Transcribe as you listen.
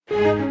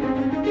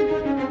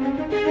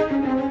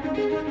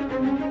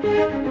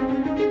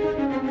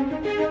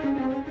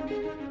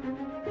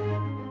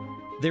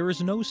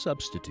is no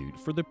substitute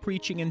for the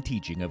preaching and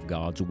teaching of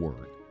God's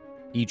Word.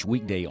 Each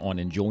weekday on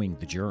Enjoying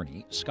the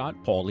Journey, Scott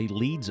Pauley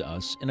leads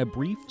us in a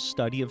brief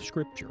study of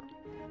Scripture.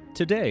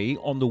 Today,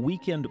 on the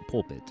Weekend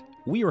Pulpit,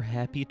 we are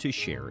happy to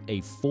share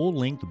a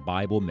full-length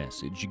Bible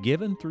message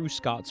given through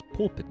Scott's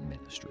Pulpit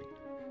ministry.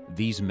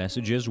 These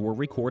messages were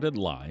recorded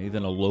live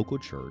in a local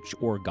church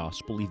or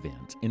gospel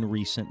event in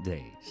recent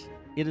days.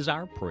 It is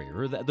our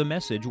prayer that the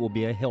message will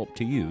be a help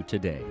to you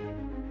today.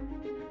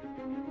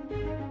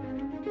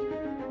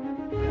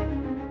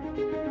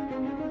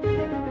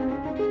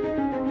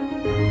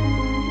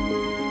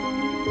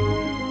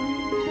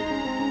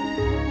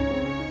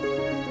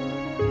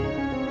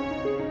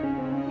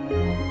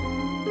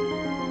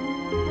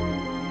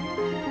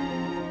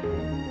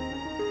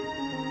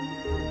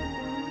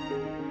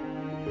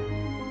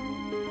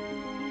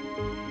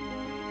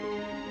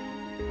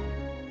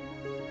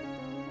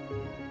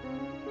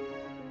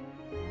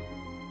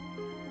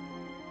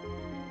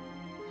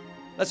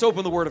 Let's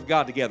open the Word of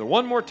God together.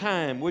 One more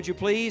time, would you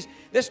please?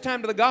 This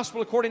time to the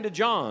Gospel according to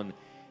John.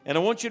 And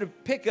I want you to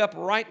pick up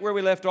right where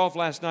we left off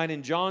last night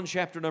in John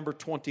chapter number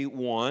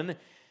 21.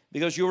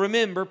 Because you'll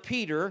remember,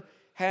 Peter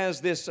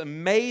has this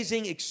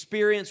amazing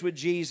experience with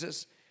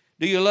Jesus.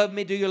 Do you love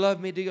me? Do you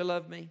love me? Do you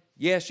love me?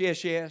 Yes,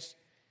 yes, yes.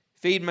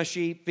 Feed my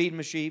sheep, feed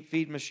my sheep,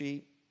 feed my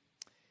sheep.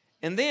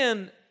 And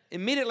then,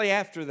 immediately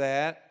after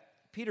that,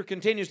 Peter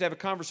continues to have a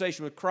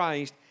conversation with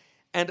Christ,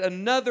 and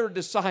another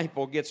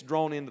disciple gets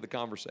drawn into the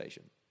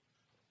conversation.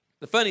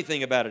 The funny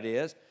thing about it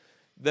is,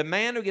 the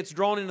man who gets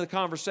drawn into the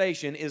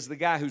conversation is the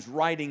guy who's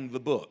writing the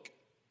book.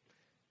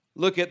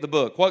 Look at the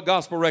book. What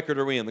gospel record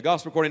are we in? The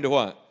gospel according to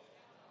what?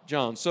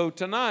 John. So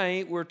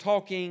tonight we're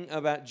talking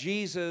about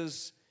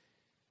Jesus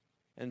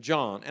and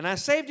John. And I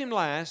saved him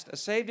last. I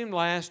saved him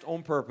last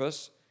on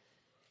purpose.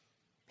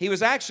 He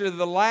was actually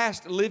the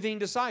last living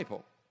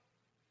disciple.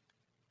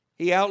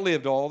 He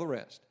outlived all the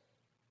rest.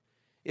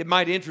 It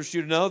might interest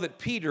you to know that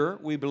Peter,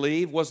 we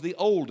believe, was the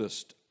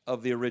oldest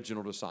of the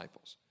original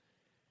disciples.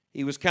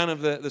 He was kind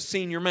of the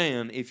senior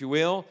man, if you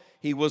will.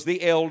 He was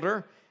the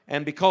elder,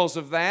 and because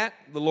of that,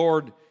 the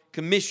Lord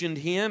commissioned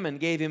him and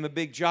gave him a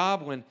big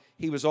job when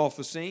he was off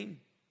the scene.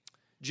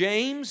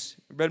 James,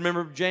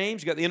 remember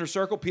James? You got the inner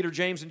circle, Peter,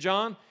 James, and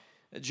John.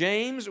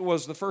 James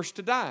was the first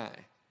to die.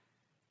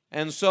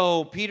 And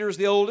so Peter's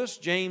the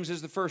oldest, James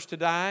is the first to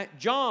die.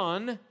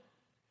 John,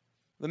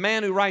 the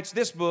man who writes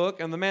this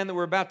book and the man that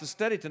we're about to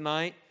study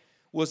tonight,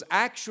 was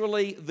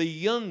actually the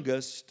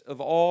youngest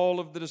of all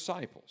of the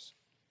disciples.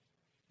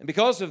 And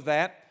because of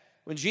that,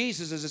 when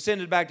Jesus is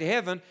ascended back to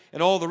heaven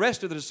and all the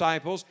rest of the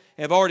disciples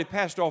have already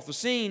passed off the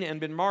scene and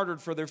been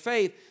martyred for their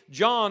faith,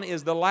 John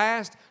is the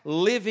last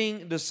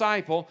living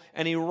disciple,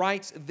 and he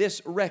writes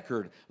this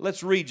record.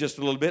 Let's read just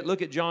a little bit.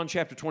 Look at John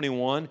chapter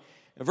 21.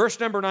 Verse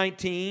number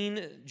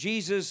 19,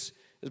 Jesus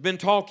has been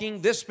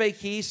talking. This spake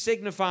he,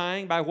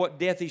 signifying by what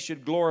death he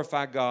should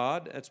glorify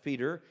God. That's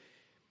Peter.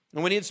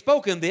 And when he had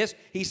spoken this,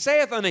 he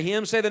saith unto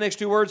him, say the next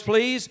two words,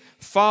 please,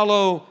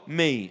 follow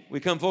me.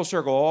 We come full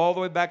circle all the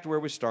way back to where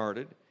we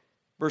started.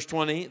 Verse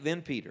 20,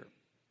 then Peter,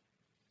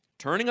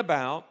 turning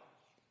about,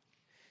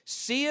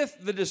 seeth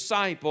the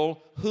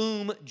disciple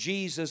whom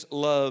Jesus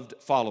loved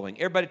following.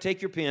 Everybody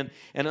take your pen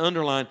and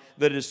underline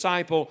the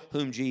disciple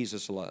whom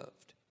Jesus loved.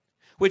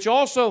 Which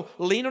also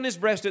leaned on his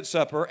breast at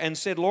supper and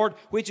said, Lord,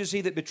 which is he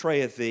that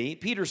betrayeth thee?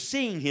 Peter,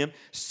 seeing him,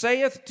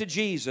 saith to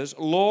Jesus,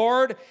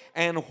 Lord,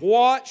 and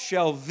what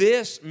shall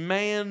this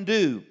man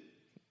do?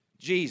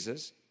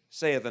 Jesus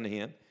saith unto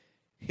him,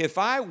 if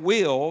I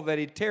will that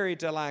he tarry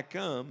till I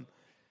come,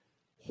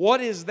 what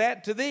is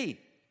that to thee?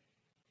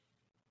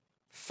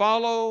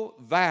 Follow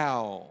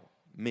thou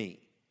me.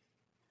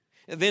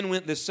 And then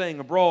went this saying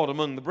abroad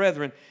among the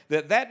brethren,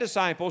 that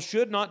disciple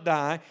should not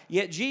die.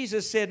 Yet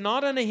Jesus said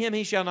not unto him,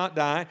 he shall not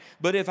die,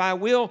 but if I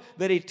will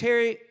that he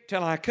tarry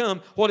till I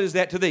come, what is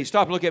that to thee?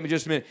 Stop and look at me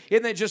just a minute.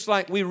 Isn't that just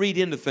like we read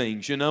into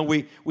things, you know?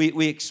 We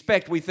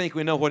expect, we think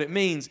we know what it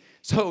means.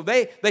 So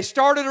they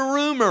started a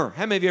rumor.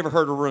 How many of you ever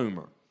heard a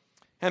rumor?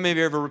 How many of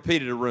you ever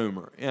repeated a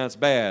rumor? Yeah, it's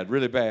bad,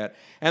 really bad.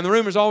 And the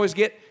rumors always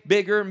get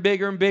bigger and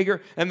bigger and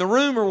bigger. And the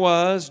rumor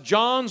was,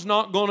 John's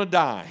not going to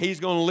die.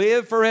 He's going to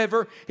live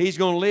forever. He's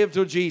going to live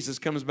till Jesus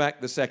comes back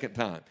the second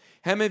time.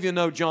 How many of you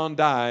know John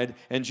died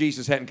and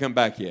Jesus hadn't come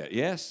back yet?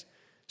 Yes?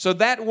 So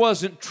that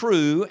wasn't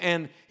true,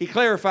 and he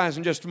clarifies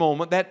in just a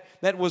moment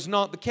that was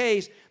not the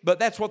case, but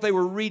that's what they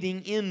were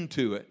reading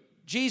into it.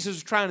 Jesus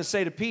is trying to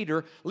say to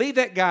Peter, leave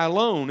that guy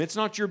alone. It's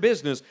not your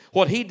business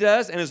what he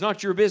does, and it's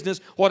not your business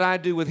what I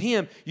do with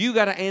him. You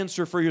got to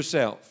answer for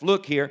yourself.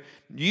 Look here,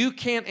 you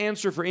can't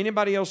answer for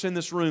anybody else in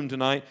this room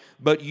tonight,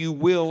 but you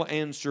will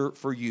answer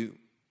for you.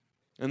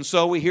 And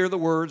so we hear the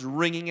words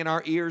ringing in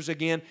our ears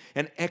again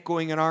and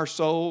echoing in our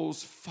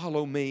souls.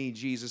 Follow me,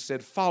 Jesus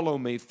said. Follow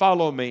me,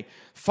 follow me,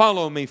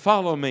 follow me,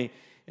 follow me.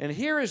 And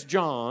here is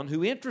John,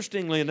 who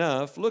interestingly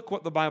enough, look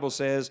what the Bible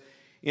says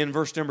in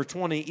verse number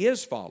 20,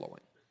 is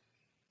following.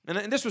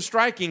 And this was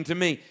striking to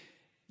me.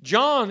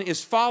 John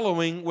is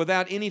following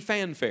without any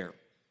fanfare.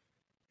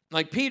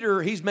 Like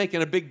Peter, he's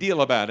making a big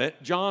deal about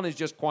it. John is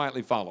just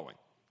quietly following.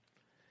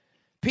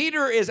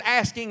 Peter is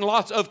asking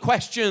lots of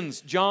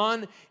questions.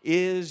 John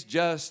is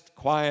just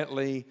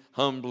quietly,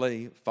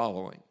 humbly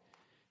following.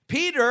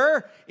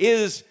 Peter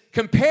is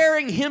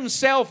comparing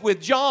himself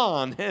with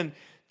John, and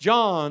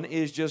John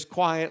is just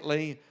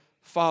quietly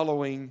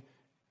following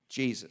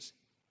Jesus.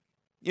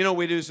 You know what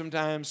we do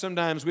sometimes?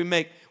 Sometimes we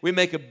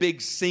make a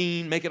big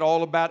scene, make it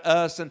all about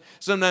us, and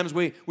sometimes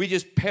we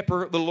just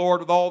pepper the Lord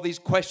with all these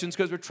questions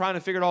because we're trying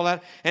to figure it all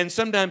out, and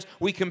sometimes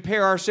we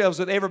compare ourselves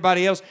with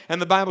everybody else, and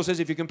the Bible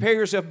says if you compare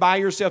yourself by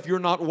yourself, you're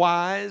not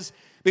wise,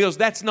 because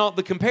that's not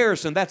the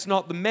comparison, that's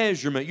not the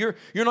measurement. You're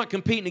not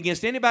competing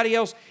against anybody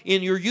else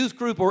in your youth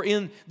group or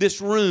in this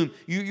room.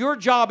 Your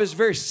job is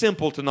very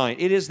simple tonight.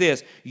 It is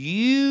this: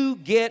 you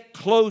get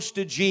close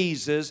to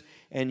Jesus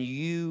and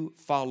you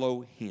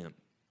follow Him.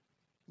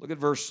 Look at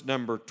verse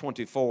number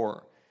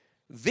 24.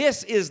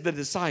 This is the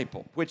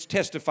disciple which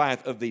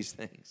testifieth of these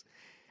things,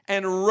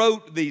 and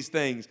wrote these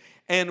things,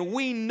 and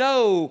we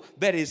know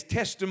that his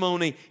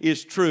testimony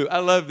is true. I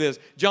love this.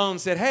 John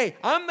said, hey,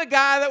 I'm the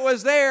guy that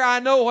was there. I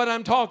know what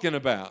I'm talking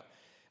about.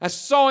 I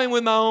saw him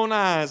with my own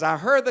eyes. I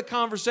heard the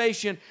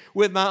conversation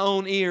with my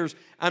own ears.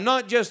 I'm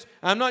not just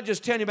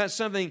telling you about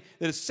something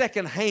that is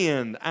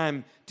secondhand.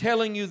 I'm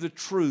telling you the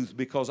truth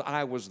because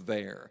I was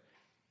there.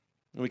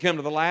 And we come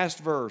to the last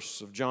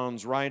verse of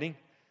John's writing,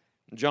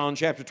 John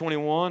chapter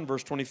 21,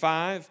 verse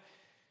 25.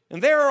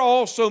 And there are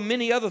also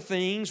many other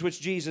things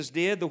which Jesus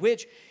did, the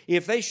which,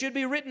 if they should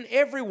be written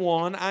every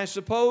one, I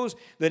suppose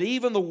that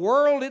even the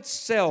world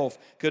itself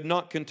could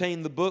not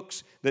contain the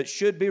books that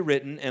should be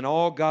written. And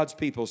all God's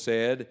people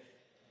said,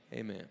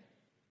 Amen.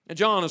 And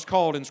John is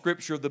called in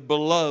Scripture the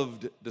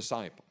beloved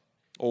disciple,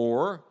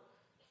 or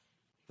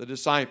the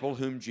disciple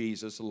whom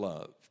Jesus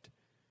loved.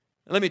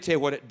 And let me tell you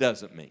what it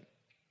doesn't mean.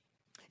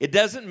 It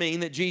doesn't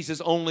mean that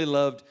Jesus only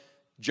loved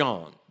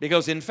John.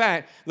 Because in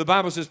fact, the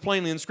Bible says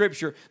plainly in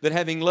Scripture that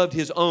having loved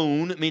His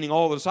own, meaning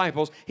all the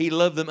disciples, He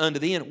loved them unto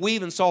the end. We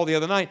even saw the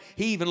other night,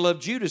 He even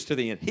loved Judas to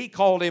the end. He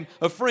called him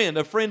a friend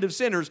of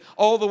sinners,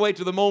 all the way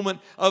to the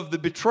moment of the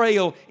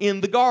betrayal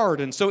in the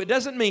garden. So it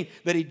doesn't mean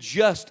that He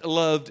just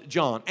loved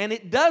John. And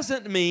it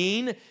doesn't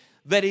mean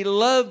that He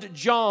loved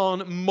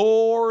John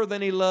more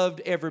than He loved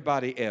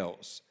everybody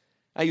else.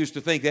 I used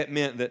to think that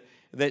meant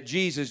that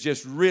Jesus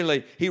just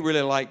really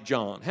liked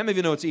John. How many of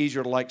you know it's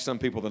easier to like some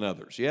people than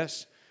others?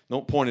 Yes?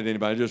 Don't point at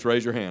anybody, just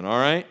raise your hand, all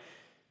right?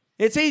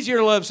 It's easier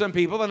to love some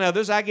people than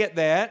others. I get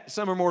that.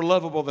 Some are more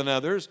lovable than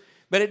others.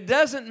 But it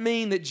doesn't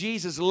mean that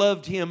Jesus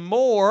loved him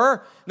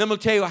more. And I'm going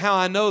to tell you how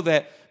I know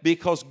that.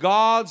 Because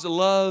God's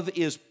love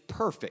is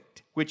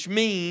perfect, which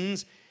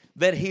means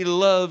that He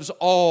loves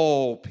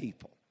all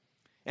people.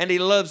 And He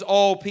loves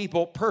all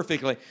people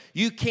perfectly.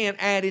 You can't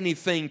add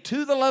anything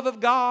to the love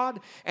of God,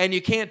 and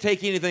you can't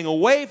take anything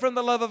away from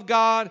the love of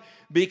God,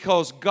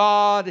 because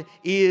God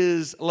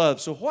is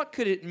love. So what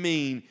could it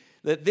mean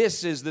that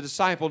this is the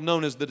disciple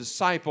known as the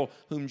disciple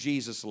whom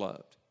Jesus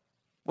loved?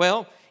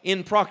 Well,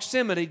 in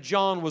proximity,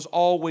 John was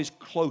always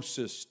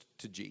closest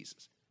to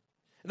Jesus.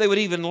 They would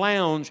even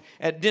lounge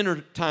at dinner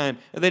time.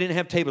 They didn't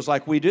have tables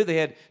like we do. They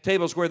had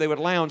tables where they would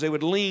lounge. They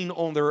would lean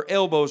on their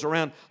elbows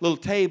around little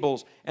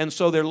tables. And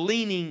so they're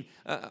leaning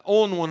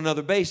on one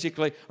another,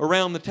 basically,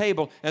 around the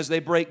table as they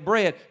break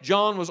bread.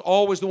 John was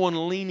always the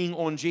one leaning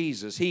on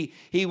Jesus. He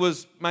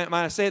was, might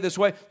I say it this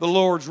way, the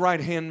Lord's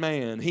right-hand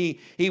man.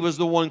 He was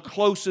the one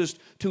closest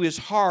to His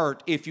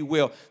heart, if you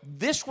will.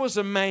 This was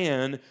a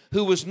man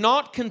who was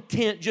not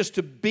content just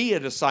to be a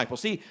disciple.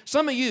 See,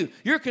 some of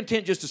you're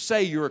content just to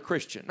say you're a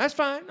Christian. That's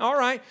fine. All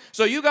right.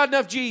 So you got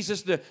enough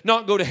Jesus to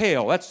not go to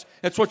hell. That's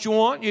what you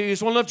want? You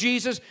just want enough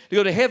Jesus to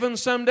go to heaven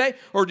someday?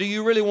 Or do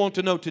you really want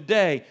to know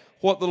today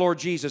what the Lord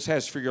Jesus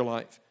has for your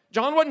life?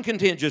 John wasn't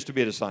content just to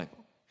be a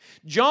disciple.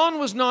 John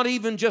was not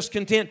even just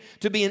content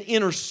to be an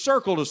inner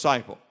circle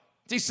disciple.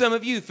 See, some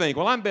of you think,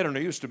 well, I'm better than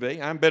I used to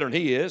be. I'm better than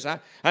he is.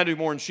 I do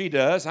more than she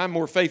does. I'm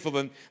more faithful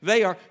than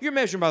they are. You're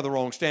measuring by the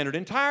wrong standard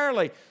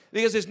entirely.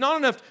 Because it's not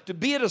enough to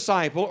be a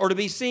disciple or to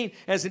be seen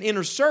as an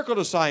inner circle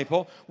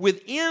disciple.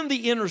 Within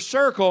the inner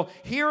circle,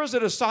 here is a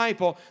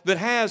disciple that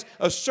has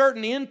a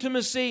certain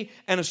intimacy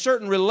and a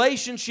certain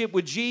relationship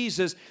with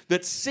Jesus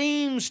that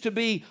seems to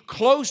be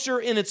closer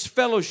in its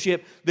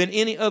fellowship than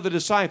any other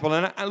disciple.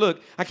 And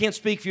look, I can't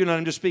speak for you, and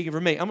I'm just speaking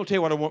for me. I'm going to tell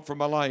you what I want for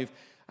my life.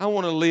 I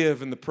want to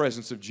live in the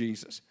presence of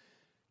Jesus.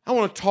 I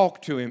want to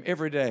talk to Him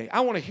every day.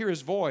 I want to hear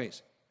His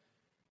voice.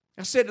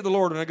 I said to the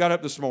Lord when I got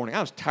up this morning,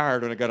 I was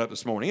tired when I got up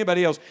this morning.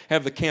 Anybody else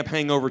have the camp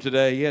hangover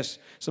today? Yes,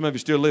 some of you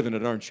still living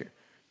it, aren't you?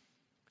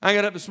 I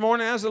got up this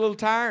morning, I was a little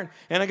tired,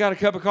 and I got a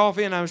cup of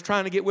coffee, and I was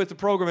trying to get with the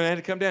program, and I had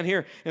to come down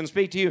here and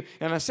speak to you.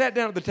 And I sat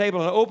down at the table,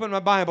 and I opened my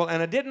Bible,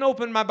 and I didn't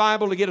open my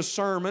Bible to get a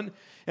sermon,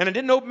 and I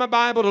didn't open my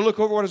Bible to look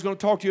over what I was going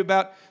to talk to you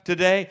about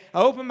today.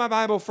 I opened my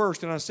Bible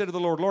first, and I said to the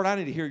Lord, Lord, I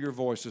need to hear your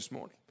voice this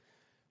morning.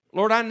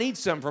 Lord, I need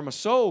something for my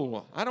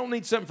soul. I don't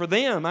need something for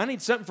them. I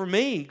need something for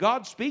me.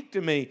 God, speak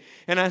to me.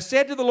 And I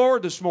said to the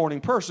Lord this morning,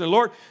 personally,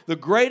 Lord, the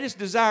greatest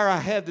desire I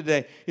have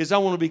today is I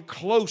want to be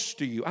close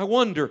to you. I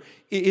wonder,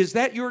 is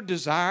that your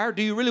desire?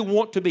 Do you really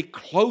want to be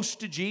close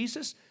to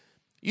Jesus?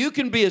 You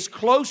can be as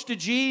close to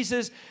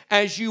Jesus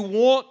as you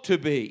want to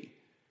be.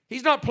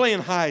 He's not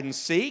playing hide and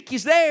seek.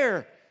 He's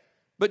there.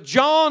 But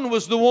John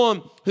was the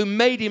one who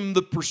made him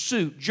the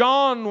pursuit.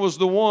 John was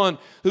the one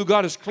who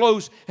got as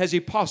close as he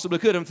possibly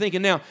could. I'm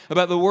thinking now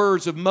about the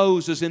words of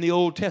Moses in the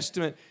Old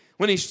Testament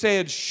when he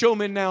said, "Show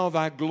me now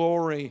thy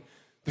glory,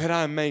 that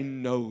I may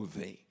know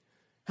thee."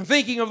 I'm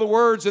thinking of the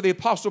words of the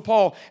Apostle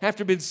Paul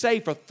after being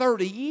saved for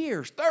 30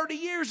 years. 30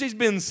 years he's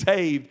been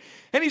saved.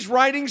 And he's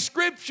writing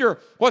Scripture.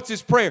 What's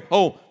his prayer?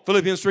 Oh,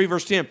 Philippians 3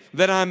 verse 10,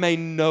 that I may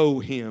know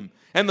Him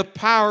and the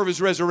power of His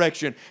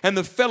resurrection and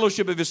the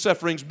fellowship of His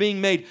sufferings,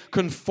 being made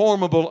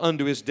conformable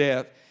unto His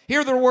death.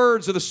 Hear the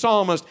words of the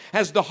psalmist,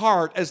 as the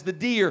hart, as the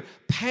deer,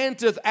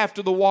 panteth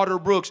after the water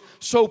brooks,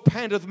 so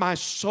panteth my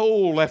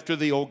soul after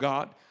Thee, O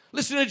God.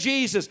 Listen to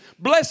Jesus.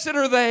 Blessed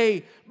are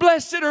they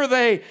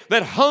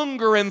that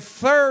hunger and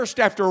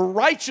thirst after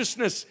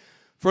righteousness,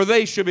 for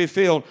they shall be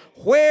filled.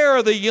 Where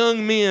are the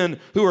young men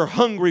who are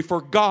hungry for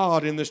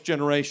God in this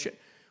generation?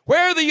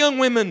 Where are the young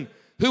women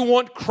who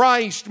want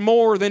Christ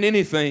more than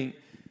anything?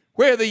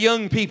 Where are the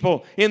young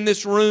people in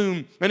this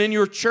room and in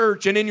your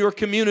church and in your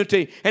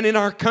community and in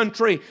our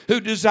country who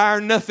desire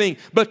nothing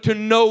but to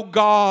know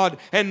God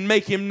and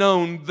make Him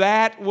known?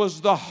 That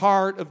was the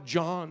heart of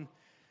John.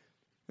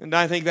 And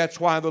I think that's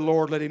why the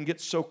Lord let him get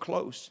so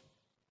close.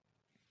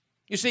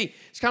 You see,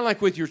 it's kind of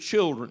like with your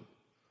children.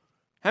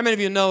 How many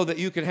of you know that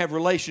you can have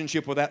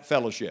relationship without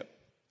fellowship?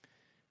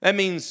 That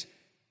means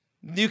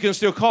you can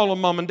still call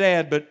them mom and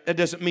dad, but that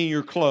doesn't mean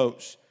you're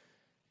close.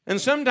 And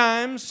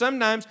sometimes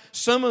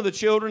some of the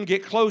children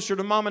get closer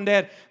to mom and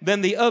dad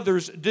than the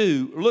others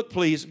do. Look,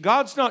 please,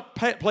 God's not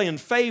playing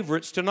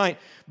favorites tonight,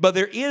 but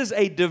there is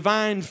a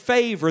divine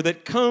favor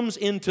that comes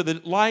into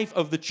the life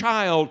of the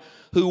child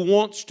who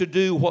wants to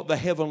do what the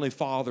Heavenly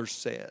Father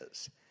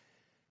says.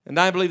 And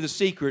I believe the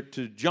secret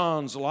to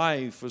John's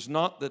life was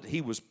not that he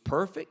was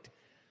perfect,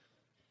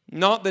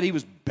 not that he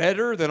was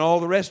better than all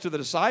the rest of the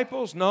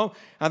disciples. No,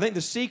 I think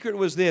the secret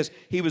was this.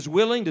 He was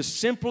willing to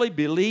simply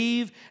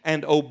believe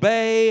and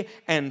obey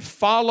and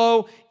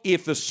follow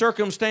if the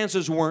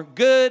circumstances weren't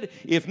good,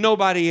 if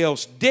nobody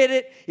else did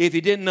it, if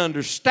he didn't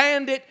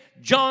understand it.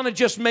 John had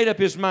just made up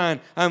his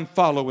mind, I'm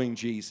following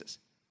Jesus.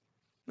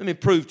 Let me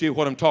prove to you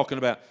what I'm talking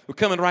about. We're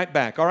coming right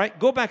back, all right?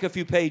 Go back a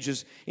few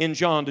pages in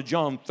John to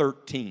John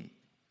 13.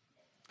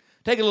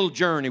 Take a little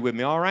journey with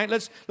me, all right?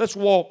 Let's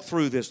walk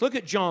through this. Look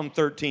at John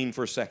 13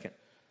 for a second.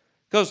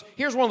 Because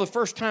here's one of the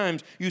first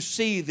times you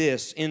see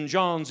this in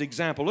John's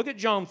example. Look at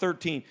John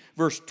 13,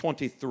 verse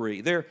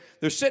 23. They're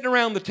sitting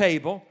around the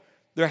table.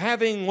 They're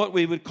having what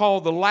we would call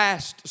the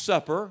Last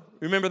Supper.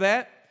 Remember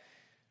that?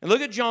 And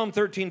look at John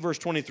 13, verse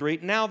 23.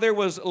 Now there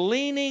was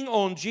leaning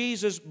on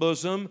Jesus'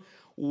 bosom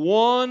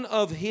one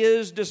of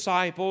His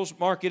disciples,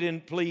 mark it in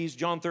please,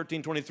 John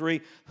 13,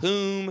 23,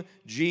 whom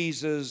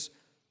Jesus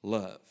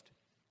loved.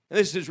 And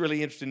this is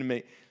really interesting to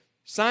me.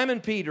 Simon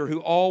Peter, who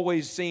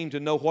always seemed to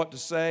know what to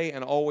say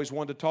and always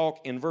wanted to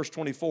talk, in verse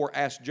 24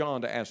 asked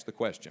John to ask the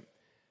question.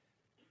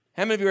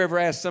 How many of you ever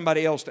asked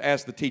somebody else to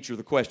ask the teacher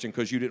the question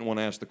because you didn't want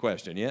to ask the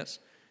question, yes?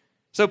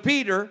 So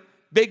Peter,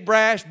 big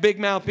brash, big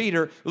mouth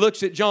Peter,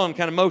 looks at John,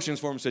 kind of motions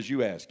for him and says,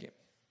 you ask him.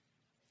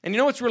 And you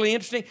know what's really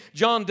interesting?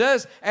 John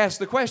does ask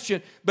the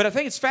question, but I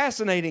think it's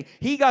fascinating.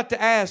 He got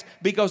to ask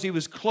because he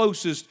was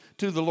closest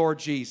to the Lord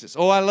Jesus.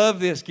 Oh, I love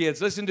this,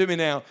 kids. Listen to me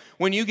now.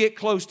 When you get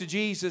close to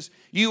Jesus,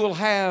 you will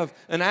have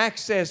an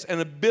access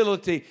and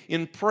ability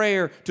in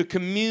prayer to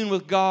commune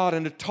with God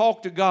and to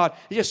talk to God.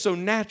 It's just so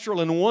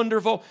natural and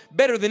wonderful,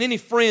 better than any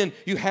friend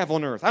you have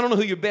on earth. I don't know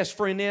who your best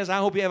friend is. I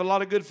hope you have a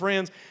lot of good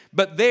friends,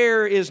 but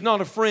there is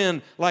not a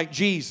friend like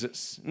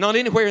Jesus. Not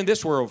anywhere in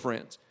this world,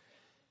 friends.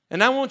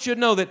 And I want you to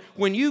know that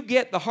when you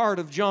get the heart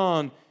of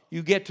John,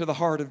 you get to the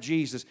heart of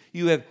Jesus.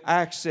 You have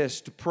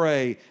access to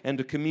pray and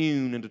to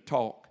commune and to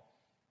talk.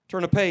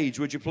 Turn a page,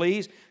 would you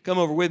please? Come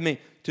over with me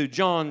to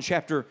John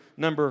chapter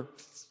number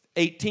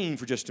 18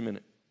 for just a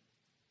minute.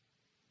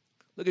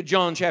 Look at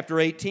John chapter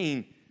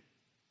 18.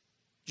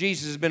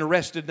 Jesus has been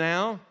arrested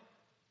now.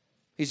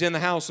 He's in the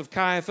house of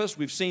Caiaphas.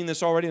 We've seen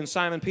this already in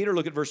Simon Peter.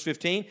 Look at verse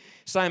 15.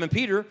 Simon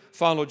Peter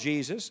followed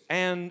Jesus,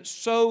 and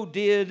so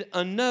did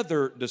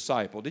another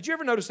disciple. Did you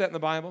ever notice that in the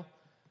Bible?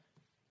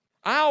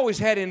 I always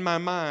had in my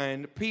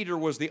mind Peter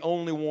was the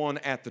only one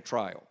at the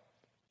trial.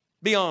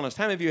 Be honest.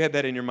 How many of you had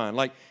that in your mind?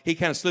 Like he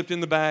kind of slipped in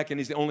the back and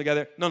he's the only guy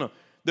there? No.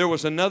 There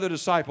was another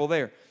disciple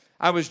there.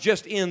 I was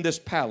just in this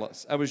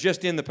palace.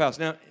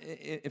 Now,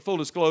 in full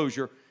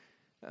disclosure,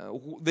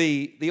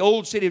 the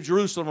old city of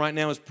Jerusalem right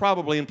now is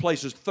probably in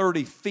places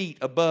 30 feet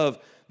above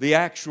the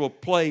actual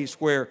place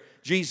where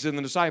Jesus and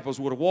the disciples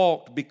would have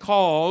walked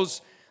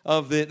because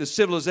of the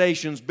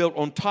civilizations built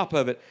on top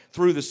of it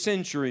through the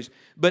centuries.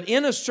 But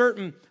in a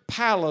certain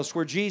palace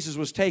where Jesus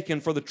was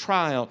taken for the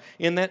trial,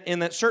 in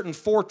that certain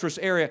fortress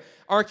area,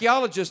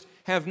 archaeologists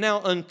have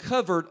now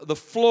uncovered the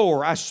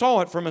floor. I saw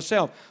it for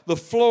myself. The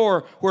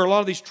floor where a lot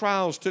of these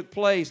trials took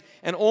place.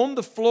 And on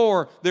the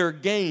floor, there are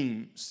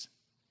games.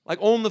 Like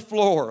on the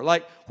floor,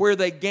 like where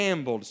they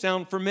gambled.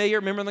 Sound familiar?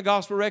 Remember in the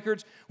gospel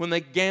records when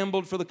they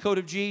gambled for the coat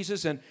of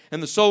Jesus and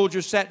the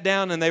soldiers sat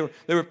down and they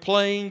were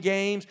playing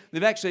games?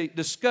 They've actually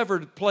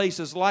discovered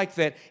places like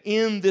that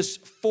in this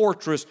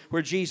fortress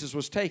where Jesus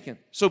was taken.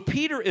 So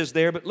Peter is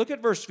there, but look at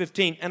verse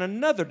 15, and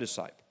another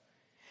disciple.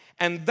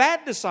 And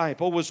that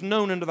disciple was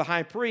known unto the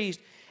high priest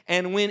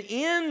and went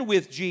in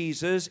with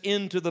Jesus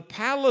into the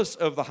palace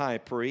of the high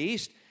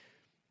priest.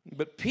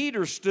 But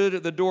Peter stood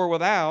at the door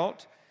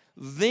without.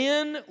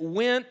 Then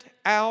went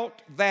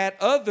out that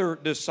other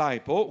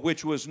disciple,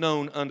 which was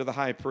known unto the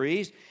high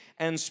priest,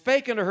 and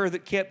spake unto her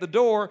that kept the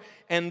door,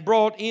 and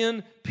brought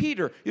in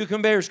Peter. You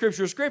compare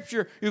Scripture to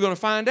Scripture, you're going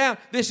to find out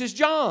this is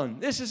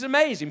John. This is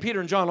amazing. Peter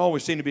and John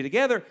always seem to be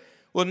together.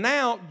 Well,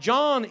 now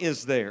John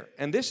is there,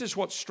 and this is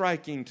what's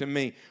striking to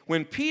me.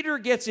 When Peter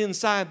gets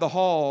inside the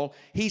hall,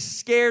 he's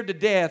scared to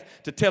death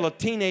to tell a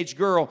teenage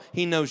girl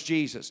he knows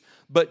Jesus.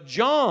 But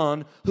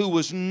John, who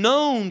was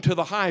known to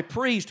the high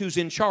priest who's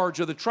in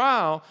charge of the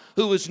trial,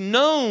 who was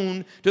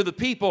known to the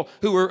people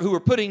who were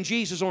putting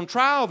Jesus on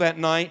trial that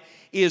night,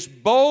 is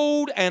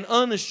bold and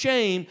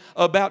unashamed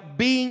about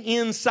being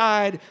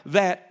inside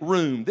that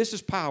room. This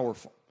is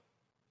powerful.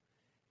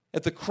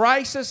 At the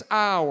crisis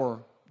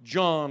hour,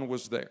 John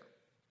was there.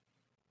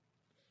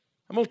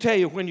 I'm going to tell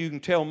you when you can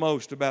tell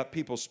most about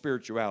people's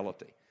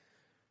spirituality.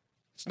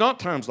 It's not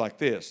times like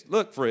this.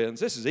 Look,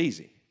 friends, this is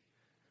easy.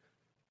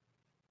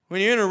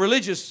 When you're in a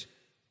religious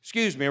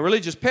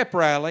pep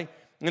rally,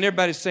 and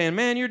everybody's saying,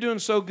 man, you're doing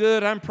so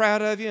good, I'm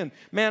proud of you, and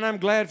man, I'm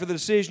glad for the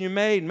decision you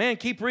made, and man,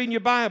 keep reading your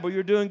Bible,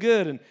 you're doing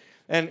good,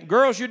 and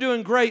girls, you're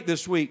doing great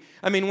this week.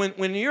 I mean,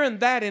 when you're in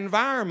that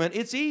environment,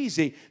 it's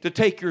easy to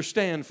take your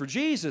stand for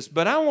Jesus.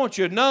 But I want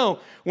you to know,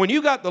 when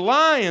you got the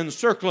lions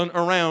circling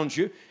around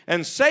you,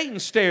 and Satan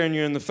staring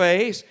you in the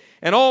face,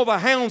 and all the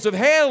hounds of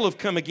hell have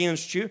come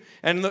against you,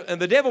 and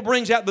the devil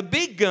brings out the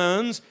big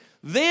guns,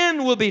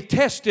 then will be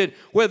tested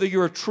whether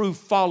you're a true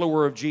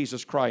follower of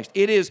Jesus Christ.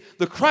 It is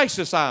the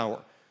crisis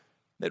hour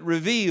that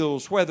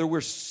reveals whether we're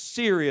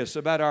serious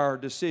about our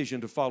decision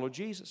to follow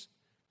Jesus.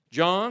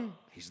 John,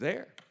 he's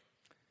there.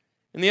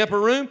 In the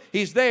upper room,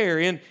 he's there.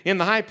 In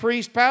the high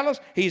priest palace,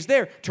 he's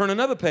there. Turn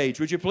another page,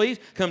 would you please?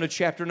 Come to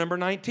chapter number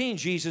 19.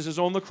 Jesus is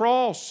on the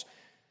cross.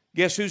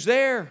 Guess who's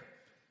there?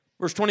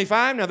 Verse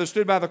 25, now there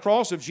stood by the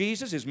cross of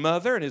Jesus his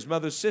mother and his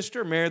mother's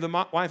sister, Mary the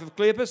wife of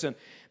Cleopas, and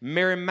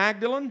Mary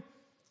Magdalene.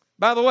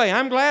 By the way,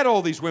 I'm glad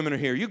all these women are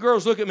here. You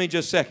girls, look at me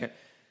just a second.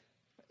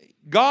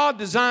 God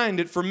designed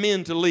it for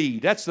men to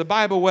lead. That's the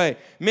Bible way.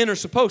 Men are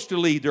supposed to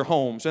lead their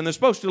homes, and they're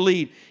supposed to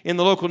lead in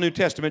the local New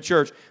Testament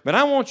church. But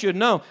I want you to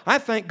know, I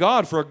thank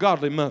God for a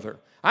godly mother.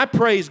 I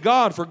praise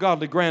God for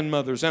godly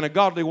grandmothers and a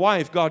godly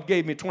wife God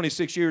gave me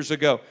 26 years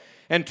ago.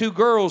 And 2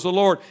 girls the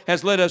Lord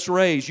has let us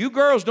raise. You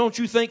girls, don't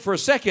you think for a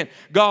second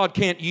God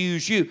can't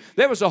use you.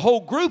 There was a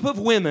whole group of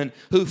women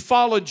who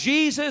followed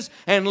Jesus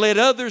and led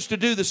others to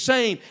do the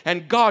same,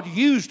 and God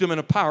used them in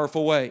a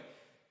powerful way.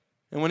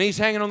 And when he's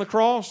hanging on the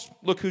cross,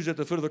 look who's at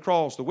the foot of the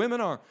cross. The women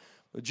are.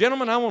 But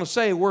gentlemen, I want to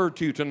say a word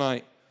to you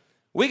tonight.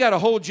 We got a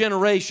whole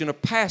generation of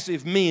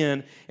passive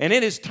men, and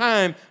it is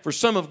time for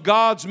some of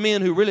God's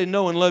men who really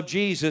know and love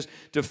Jesus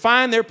to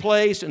find their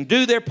place and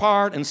do their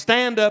part and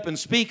stand up and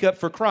speak up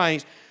for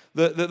Christ.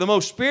 The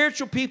most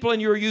spiritual people in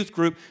your youth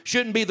group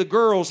shouldn't be the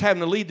girls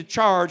having to lead the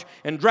charge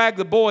and drag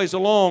the boys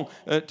along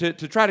to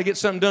try to get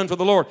something done for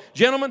the Lord.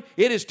 Gentlemen,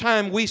 it is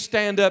time we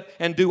stand up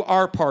and do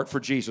our part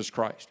for Jesus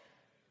Christ.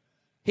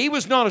 He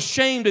was not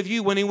ashamed of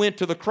you when he went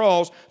to the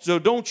cross, so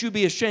don't you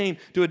be ashamed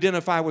to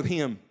identify with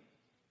him.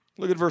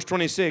 Look at verse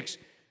 26.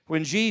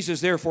 When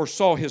Jesus therefore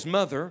saw his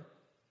mother,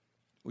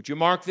 would you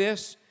mark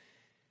this?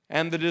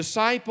 And the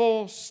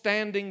disciple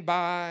standing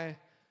by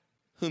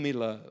whom he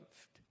loved.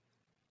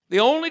 The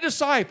only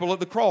disciple at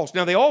the cross.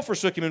 Now they all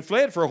forsook him and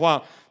fled for a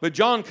while, but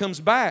John comes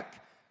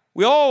back.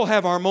 We all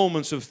have our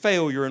moments of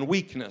failure and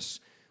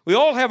weakness. We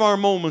all have our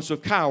moments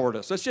of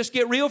cowardice. Let's just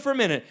get real for a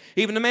minute.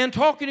 Even the man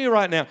talking to you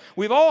right now,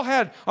 we've all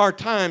had our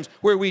times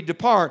where we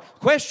depart. The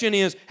question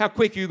is, how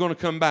quick are you going to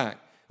come back?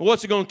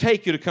 What's it going to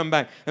take you to come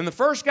back? And the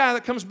first guy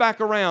that comes back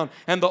around,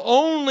 and the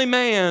only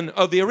man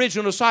of the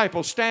original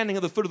disciples standing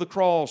at the foot of the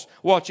cross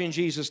watching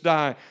Jesus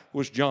die,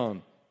 was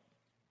John.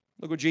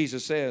 Look what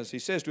Jesus says. He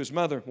says to his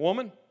mother,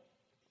 woman,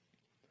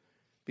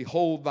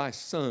 behold thy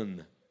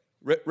son,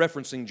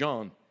 referencing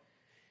John.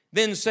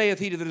 Then saith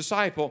he to the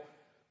disciple,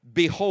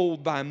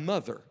 behold thy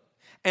mother.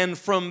 And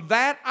from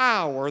that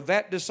hour,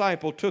 that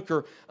disciple took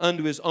her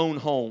unto his own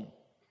home.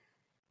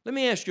 Let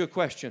me ask you a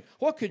question.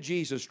 What could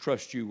Jesus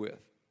trust you with?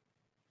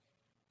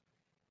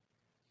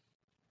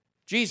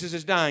 Jesus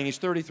is dying. He's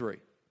 33.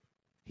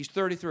 He's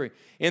 33.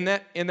 In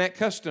that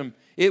custom,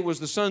 it was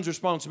the son's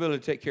responsibility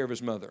to take care of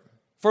his mother.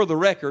 For the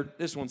record,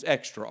 this one's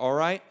extra, all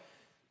right?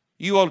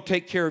 You ought to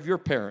take care of your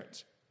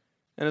parents.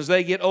 And as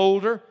they get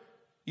older,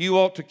 you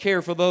ought to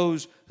care for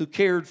those who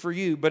cared for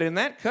you. But in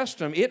that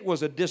custom, it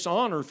was a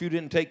dishonor if you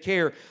didn't take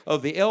care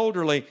of the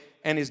elderly.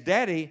 And his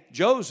daddy,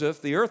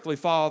 Joseph, the earthly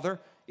father,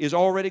 is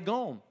already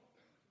gone.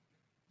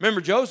 Remember,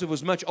 Joseph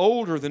was much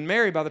older than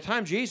Mary. By the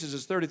time Jesus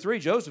is 33,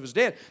 Joseph is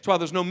dead. That's why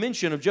there's no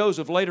mention of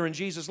Joseph later in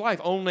Jesus' life,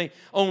 only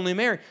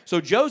Mary. So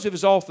Joseph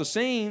is off the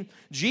scene.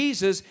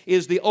 Jesus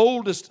is the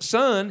oldest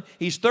son.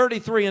 He's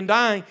 33 and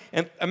dying.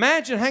 And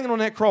imagine hanging on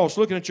that cross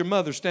looking at your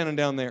mother standing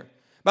down there.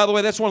 By the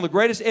way, that's one of the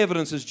greatest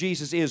evidences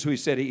Jesus is who He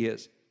said He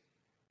is.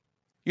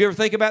 You ever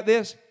think about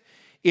this?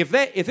 If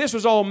this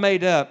was all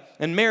made up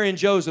and Mary and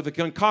Joseph had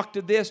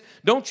concocted this,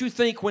 don't you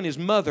think when His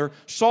mother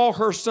saw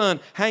her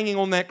son hanging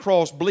on that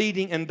cross,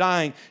 bleeding and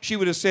dying, she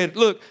would have said,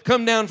 look,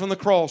 come down from the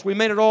cross. We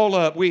made it all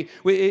up.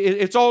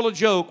 It's all a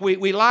joke.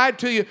 We lied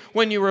to you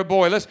when you were a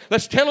boy.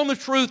 Let's tell them the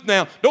truth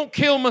now. Don't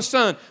kill my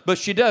son. But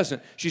she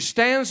doesn't. She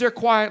stands there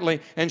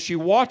quietly and she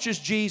watches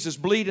Jesus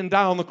bleed and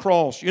die on the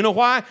cross. You know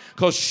why?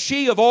 Because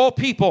she, of all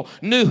people,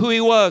 knew who He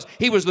was.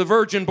 He was the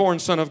virgin-born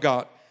Son of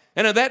God.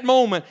 And at that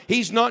moment,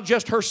 He's not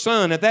just her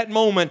son. At that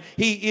moment,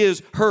 He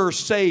is her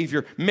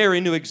Savior.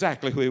 Mary knew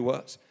exactly who He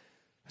was.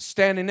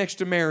 Standing next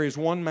to Mary is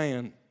one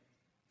man.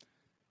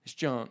 It's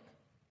John.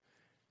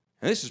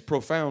 And this is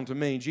profound to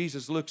me.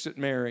 Jesus looks at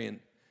Mary and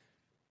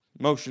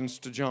motions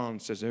to John,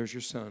 says, there's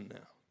your son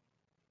now.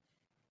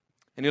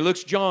 And He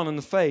looks John in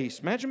the face.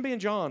 Imagine being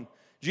John,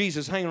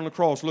 Jesus hanging on the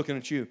cross looking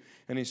at you.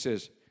 And He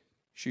says,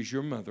 she's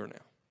your mother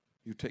now.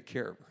 You take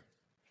care of her.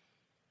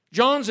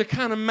 John's a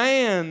kind of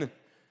man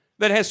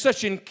that has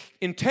such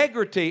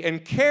integrity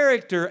and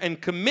character and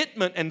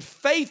commitment and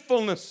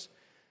faithfulness.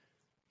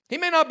 He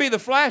may not be the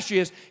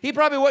flashiest. He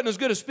probably wasn't as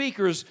good a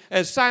speaker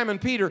as Simon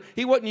Peter.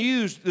 He wasn't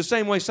used the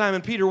same way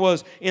Simon Peter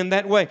was in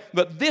that way.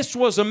 But this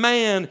was a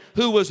man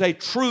who was a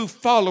true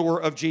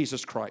follower of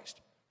Jesus Christ.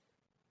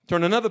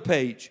 Turn another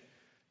page.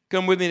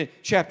 Come with me to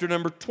chapter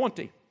number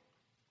 20.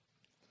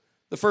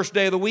 The first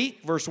day of the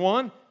week, verse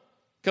 1.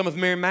 Cometh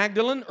Mary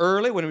Magdalene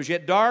early, when it was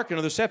yet dark,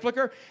 into the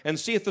sepulchre, and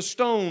seeth the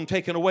stone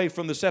taken away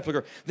from the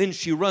sepulchre. Then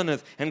she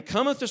runneth, and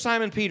cometh to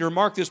Simon Peter,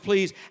 mark this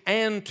please,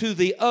 and to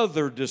the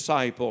other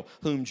disciple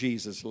whom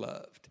Jesus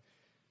loved.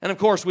 And of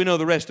course, we know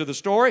the rest of the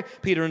story.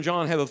 Peter and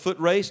John have a foot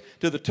race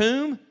to the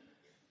tomb.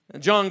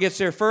 And John gets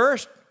there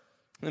first,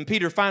 and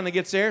Peter finally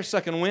gets there,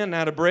 sucking wind,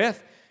 out of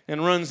breath,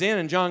 and runs in,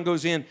 and John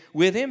goes in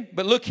with him.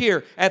 But look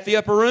here, at the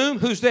upper room,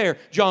 who's there?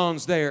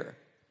 John's there.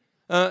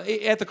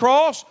 At the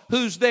cross,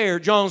 who's there?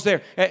 John's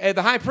there. At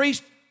the high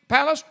priest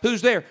palace,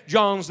 who's there?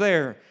 John's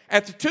there.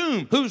 At the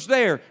tomb, who's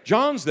there?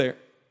 John's there.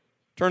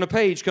 Turn a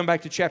page, come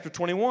back to chapter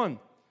 21.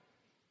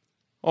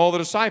 All the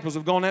disciples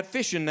have gone out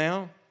fishing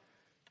now.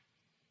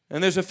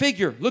 And there's a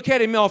figure. Look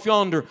at him off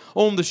yonder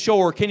on the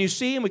shore. Can you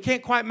see him? We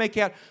can't quite make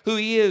out who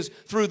he is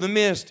through the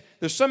mist.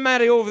 There's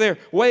somebody over there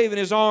waving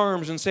his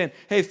arms and saying,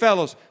 hey,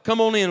 fellas,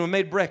 come on in. We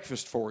made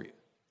breakfast for you.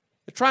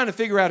 They're trying to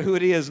figure out who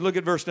it is. Look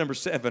at verse number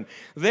 7.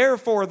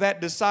 Therefore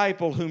that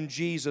disciple whom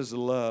Jesus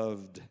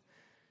loved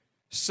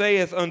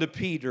saith unto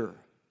Peter,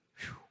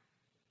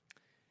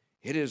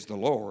 it is the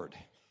Lord.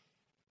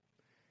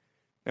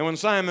 And when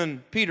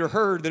Simon Peter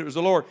heard that it was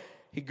the Lord,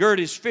 he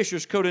girded his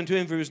fisher's coat into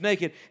him, for he was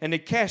naked, and he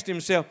cast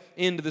himself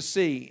into the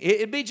sea.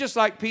 It'd be just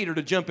like Peter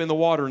to jump in the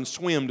water and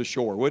swim to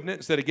shore, wouldn't it?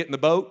 Instead of getting the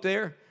boat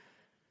there.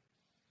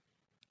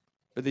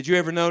 But did you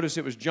ever notice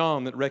it was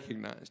John that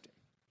recognized him?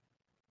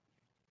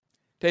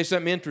 Tell you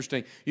something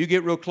interesting. You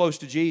get real close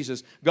to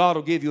Jesus, God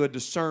will give you a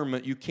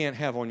discernment you can't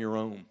have on your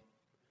own.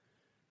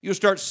 You'll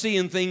start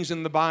seeing things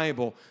in the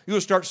Bible.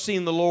 You'll start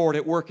seeing the Lord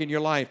at work in your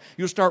life.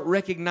 You'll start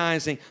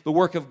recognizing the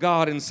work of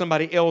God in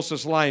somebody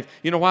else's life.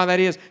 You know why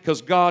that is?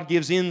 Because God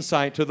gives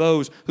insight to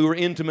those who are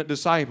intimate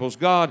disciples.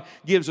 God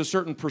gives a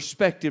certain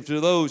perspective to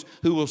those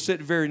who will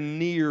sit very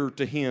near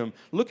to Him.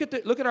 Look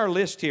at our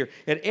list here.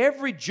 At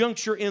every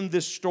juncture in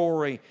this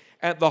story,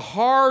 at the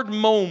hard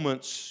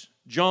moments,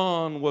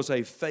 John was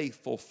a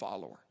faithful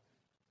follower.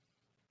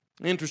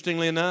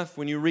 Interestingly enough,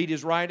 when you read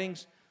his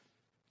writings,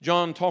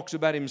 John talks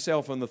about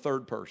himself in the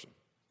third person.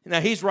 Now,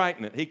 he's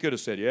writing it. He could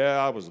have said, yeah,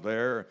 I was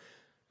there.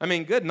 I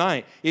mean, good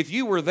night. If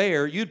you were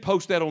there, you'd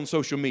post that on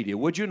social media,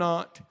 would you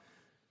not?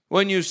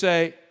 When you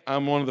say,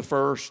 I'm one of the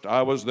first,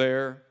 I was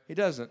there. He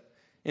doesn't.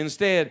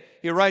 Instead,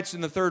 he writes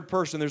in the third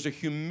person. There's a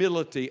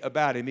humility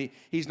about him.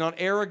 He's not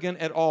arrogant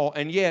at all.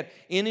 And yet,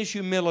 in his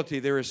humility,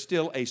 there is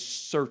still a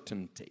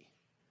certainty.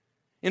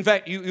 In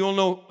fact, you'll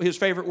know his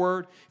favorite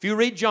word. If you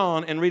read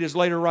John and read his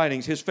later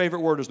writings, his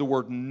favorite word is the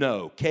word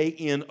know,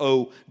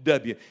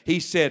 K-N-O-W. He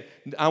said,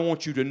 I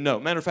want you to know.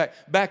 Matter of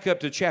fact, back up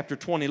to chapter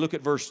 20, look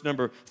at verse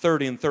number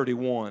 30 and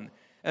 31.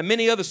 And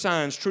many other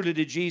signs truly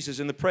did Jesus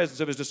in the presence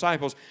of his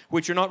disciples,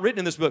 which are not written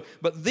in this book,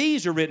 but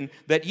these are written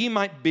that ye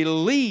might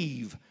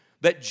believe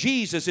that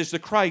Jesus is the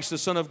Christ, the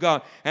Son of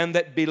God, and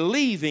that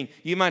believing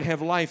ye might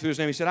have life through his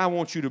name. He said, I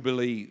want you to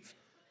believe.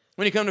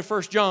 When you come to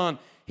 1 John,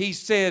 he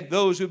said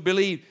those who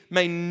believe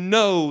may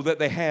know that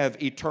they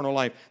have eternal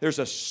life. There's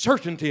a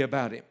certainty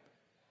about him.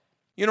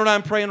 You know what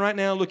I'm praying right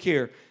now? Look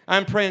here.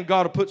 I'm praying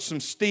God will put some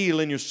steel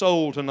in your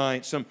soul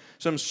tonight, some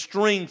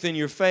strength in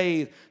your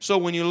faith, so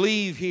when you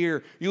leave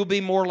here, you'll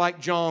be more like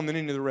John than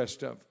any of the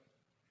rest of them.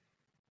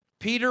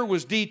 Peter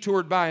was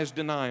detoured by his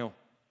denial.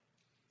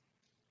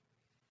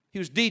 He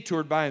was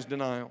detoured by his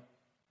denial.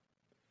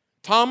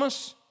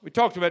 Thomas We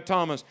talked about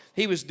Thomas.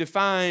 He was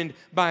defined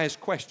by his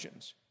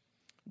questions.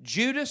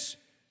 Judas,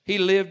 he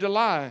lived a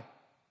lie.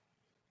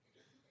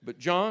 But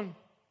John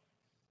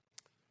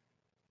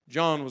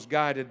was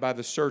guided by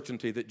the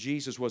certainty that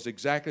Jesus was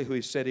exactly who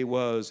he said he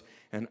was,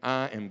 and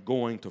I am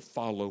going to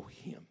follow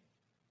him.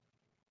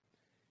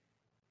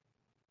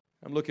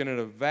 I'm looking at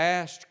a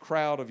vast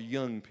crowd of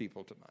young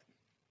people tonight.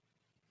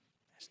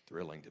 That's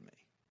thrilling to me.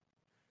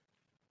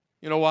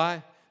 You know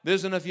why?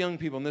 There's enough young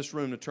people in this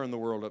room to turn the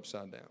world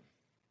upside down.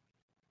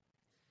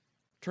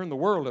 Turn the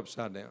world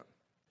upside down.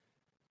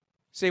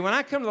 See, when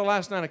I come to the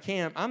last night of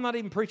camp, I'm not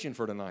even preaching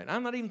for tonight.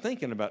 I'm not even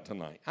thinking about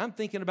tonight. I'm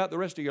thinking about the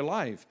rest of your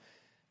life.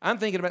 I'm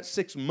thinking about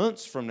 6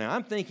 months from now.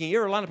 I'm thinking, you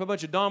ever line up a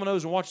bunch of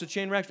dominoes and watch the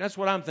chain reaction? That's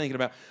what I'm thinking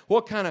about.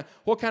 What kind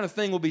of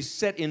thing will be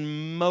set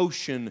in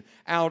motion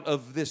out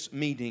of this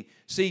meeting?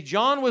 See,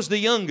 John was the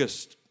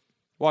youngest.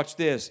 Watch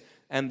this.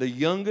 And the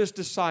youngest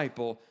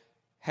disciple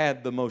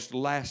had the most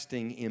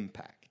lasting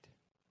impact.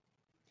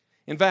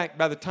 In fact,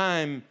 by the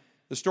time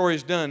the story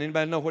is done,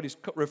 anybody know what he's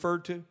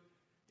referred to?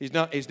 He's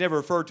never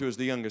referred to as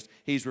the youngest.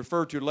 He's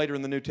referred to later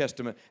in the New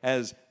Testament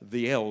as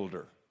the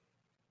elder.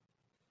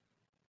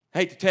 I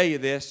hate to tell you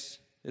this.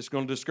 It's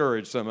going to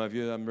discourage some of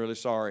you. I'm really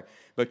sorry.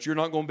 But you're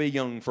not going to be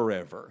young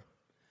forever.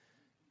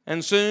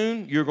 And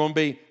soon, you're going to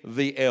be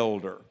the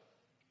elder.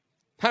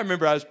 I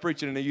remember I was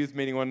preaching in a youth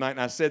meeting one night, and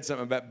I said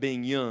something about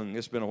being young.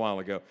 It's been a while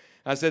ago.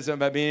 I said something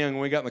about being young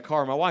when we got in the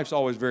car. My wife's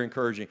always very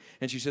encouraging.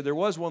 And she said, there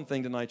was one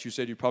thing tonight you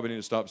said you probably need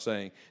to stop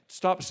saying.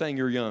 Stop saying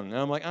you're young.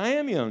 And I'm like, I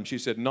am young. She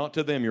said, not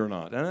to them you're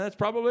not. And that's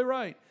probably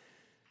right.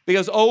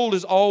 Because old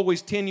is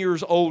always 10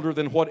 years older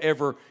than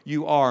whatever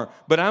you are.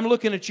 But I'm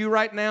looking at you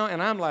right now,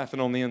 and I'm laughing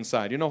on the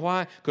inside. You know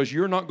why? Because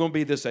you're not going to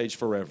be this age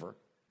forever.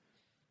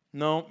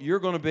 No, you're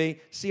going to be,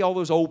 see all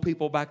those old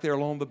people back there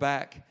along the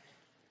back?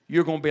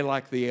 You're going to be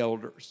like the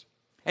elders.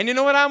 And you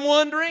know what I'm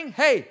wondering?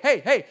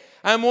 Hey,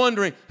 I'm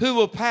wondering who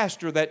will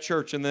pastor that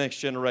church in the next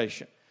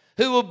generation?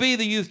 Who will be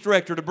the youth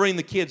director to bring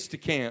the kids to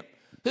camp?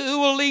 Who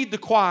will lead the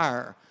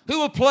choir? Who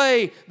will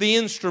play the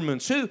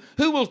instruments? Who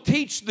will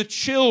teach the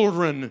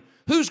children?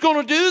 Who's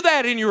going to do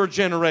that in your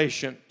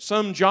generation?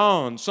 Some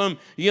John, some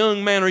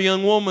young man or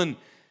young woman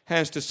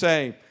has to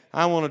say,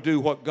 I want to do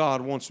what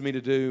God wants me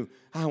to do.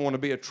 I want to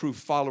be a true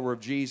follower of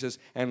Jesus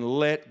and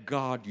let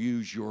God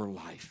use your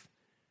life.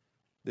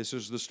 This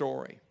is the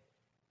story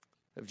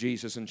of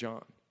Jesus and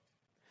John.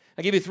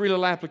 I give you 3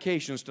 little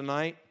applications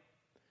tonight,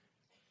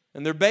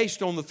 and they're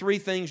based on the 3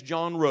 things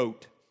John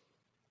wrote.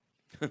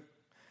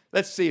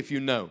 Let's see if you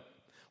know.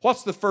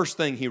 What's the first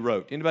thing he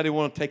wrote? Anybody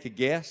want to take a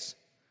guess?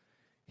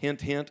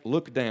 Hint, hint,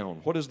 look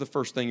down. What is the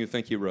first thing you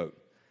think he wrote?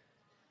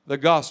 The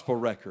gospel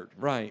record,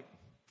 right.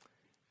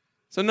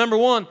 So number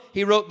 1,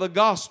 he wrote the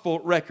gospel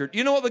record.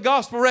 You know what the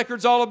gospel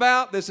record's all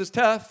about? This is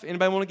tough.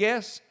 Anybody want to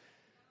guess?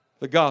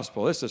 The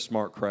gospel. This is a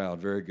smart crowd.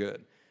 Very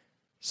good.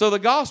 So the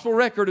gospel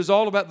record is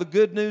all about the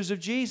good news of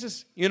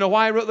Jesus. You know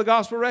why he wrote the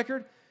gospel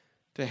record?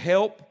 To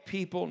help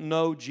people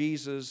know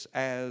Jesus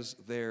as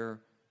their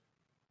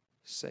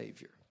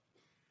Savior.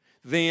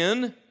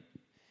 Then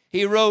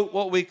he wrote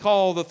what we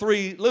call the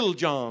 3 little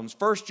Johns.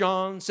 1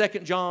 John, 2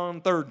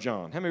 John, 3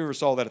 John. How many of you ever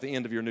saw that at the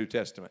end of your New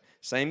Testament?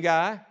 Same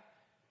guy.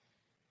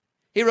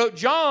 He wrote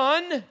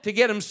John to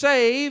get him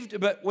saved,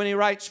 but when he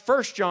writes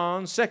 1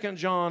 John, 2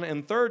 John,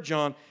 and 3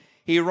 John,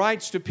 he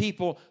writes to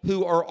people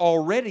who are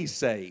already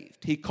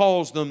saved. He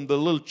calls them the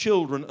little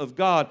children of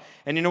God.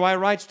 And you know why he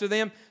writes to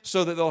them?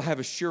 So that they'll have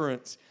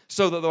assurance,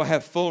 so that they'll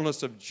have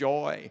fullness of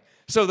joy,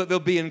 so that they'll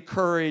be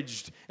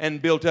encouraged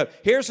and built up.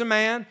 Here's a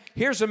man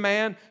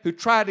who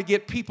tried to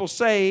get people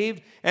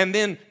saved and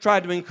then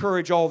tried to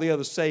encourage all the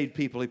other saved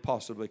people he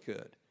possibly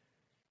could.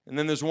 And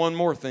then there's one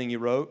more thing he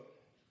wrote.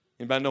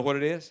 Anybody know what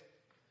it is?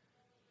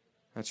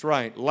 That's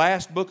right.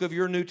 Last book of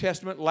your New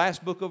Testament,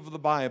 last book of the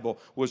Bible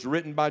was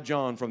written by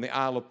John from the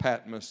Isle of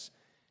Patmos.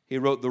 He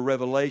wrote the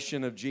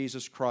revelation of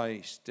Jesus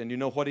Christ. And you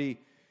know what he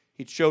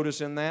showed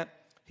us in that?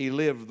 He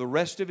lived the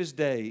rest of his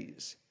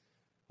days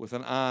with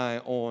an eye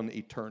on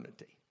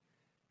eternity.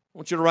 I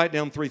want you to write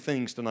down 3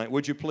 things tonight.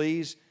 Would you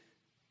please?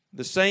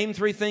 The same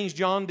 3 things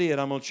John did,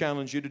 I'm going to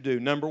challenge you to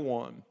do. Number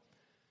 1,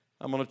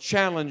 I'm going to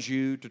challenge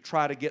you to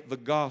try to get the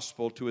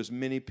gospel to as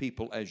many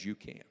people as you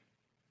can.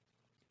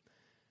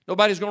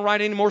 Nobody's going to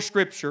write any more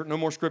Scripture, no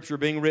more Scripture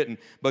being written,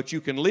 but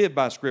you can live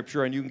by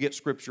Scripture and you can get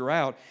Scripture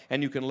out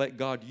and you can let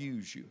God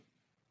use you.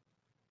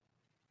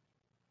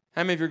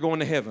 How many of you are going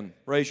to heaven?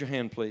 Raise your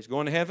hand, please.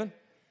 Going to heaven?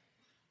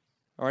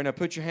 All right, now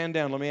put your hand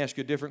down. Let me ask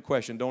you a different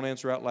question. Don't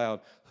answer out loud.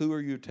 Who are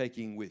you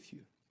taking with you?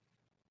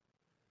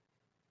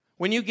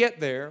 When you get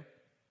there,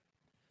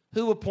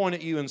 who will point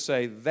at you and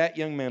say, that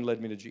young man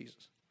led me to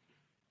Jesus?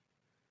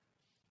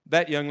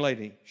 That young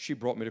lady, she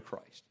brought me to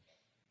Christ.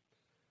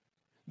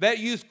 That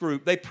youth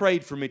group, they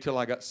prayed for me till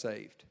I got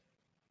saved.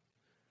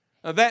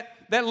 That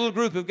little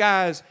group of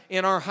guys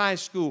in our high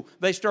school,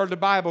 they started a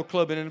Bible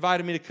club and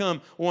invited me to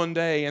come one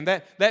day. And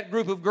that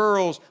group of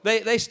girls,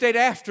 they stayed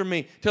after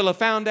me till I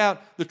found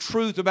out the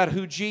truth about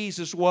who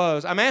Jesus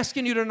was. I'm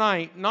asking you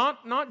tonight,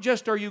 not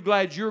just are you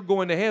glad you're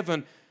going to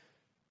heaven,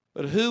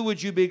 But who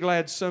would you be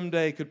glad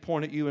someday could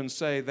point at you and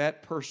say,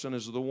 that person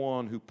is the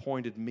one who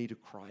pointed me to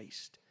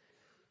Christ?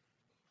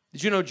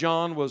 Did you know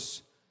John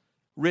was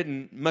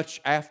written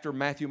much after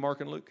Matthew,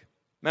 Mark, and Luke?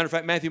 Matter of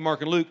fact, Matthew,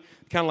 Mark, and Luke,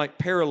 kind of like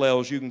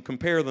parallels. You can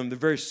compare them. They're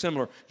very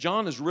similar.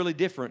 John is really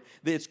different.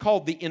 It's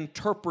called the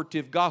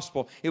interpretive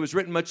gospel. It was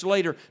written much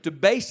later to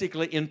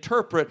basically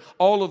interpret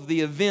all of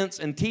the events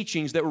and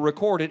teachings that were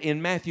recorded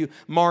in Matthew,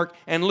 Mark,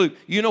 and Luke.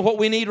 You know what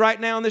we need right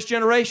now in this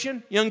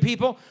generation, young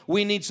people?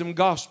 We need some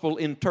gospel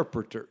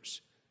interpreters.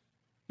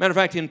 Matter of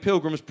fact, in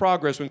Pilgrim's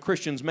Progress, when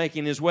Christian's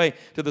making his way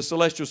to the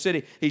celestial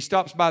city, he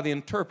stops by the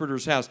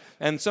interpreter's house,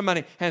 and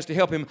somebody has to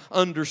help him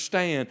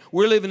understand.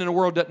 We're living in a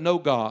world that doesn't know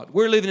God.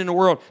 We're living in a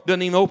world that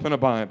doesn't even open a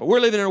Bible. We're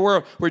living in a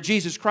world where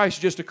Jesus Christ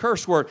is just a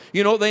curse word.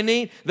 You know what they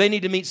need? They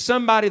need to meet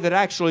somebody that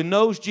actually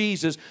knows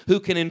Jesus, who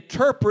can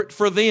interpret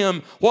for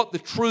them what the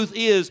truth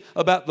is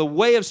about the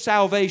way of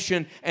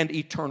salvation and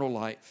eternal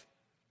life.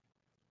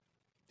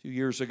 A few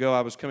years ago, I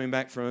was coming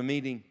back from a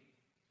meeting.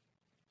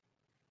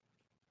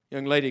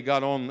 Young lady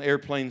got on the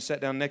airplane,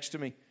 sat down next to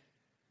me.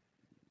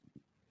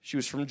 She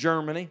was from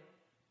Germany.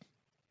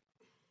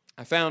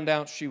 I found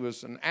out she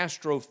was an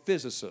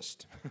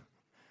astrophysicist.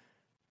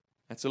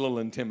 That's a little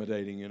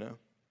intimidating, you know.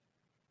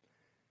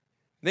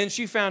 Then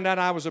she found out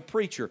I was a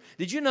preacher.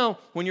 Did you know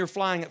when you're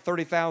flying at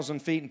 30,000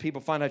 feet and people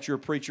find out you're a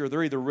preacher,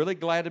 they're either really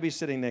glad to be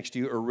sitting next to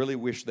you or really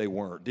wish they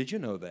weren't? Did you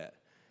know that?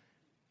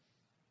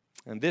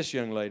 And this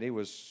young lady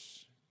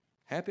was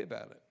happy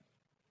about it.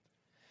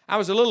 I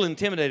was a little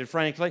intimidated,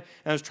 frankly,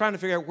 and I was trying to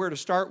figure out where to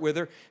start with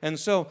her. And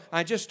so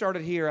I just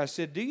started here. I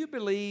said, do you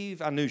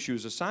believe, I knew she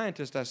was a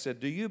scientist. I said,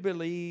 do you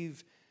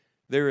believe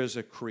there is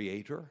a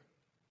creator?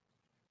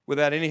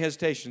 Without any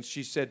hesitation,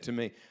 she said to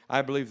me,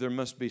 I believe there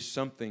must be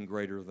something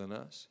greater than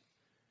us.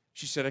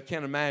 She said, I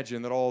can't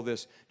imagine that all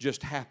this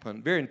just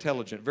happened. Very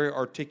intelligent, very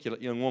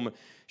articulate young woman.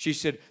 She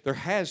said, there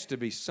has to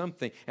be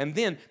something. And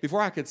then, before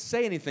I could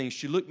say anything,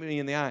 she looked me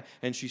in the eye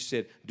and she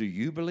said, do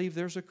you believe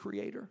there's a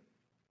creator?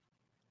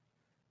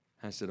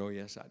 I said, oh,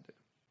 yes, I do.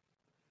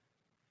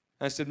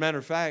 I said, matter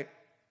of fact,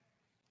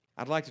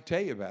 I'd like to tell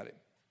you about it.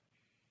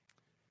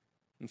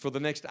 And for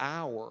the next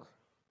hour,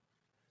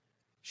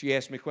 she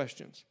asked me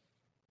questions.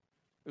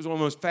 It was one of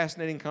the most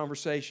fascinating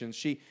conversations.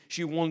 She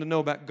wanted to know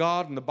about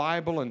God and the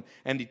Bible and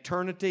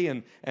eternity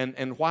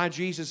and why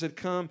Jesus had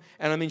come.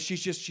 And I mean,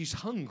 she's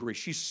hungry.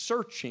 She's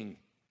searching.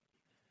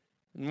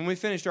 And when we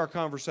finished our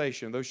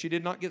conversation, though she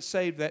did not get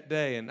saved that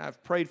day, and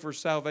I've prayed for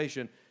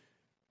salvation,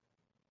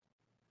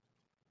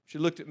 she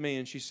looked at me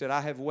and she said,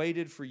 I have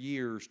waited for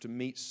years to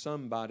meet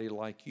somebody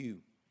like you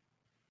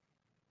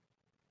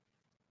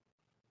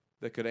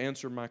that could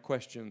answer my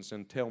questions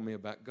and tell me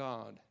about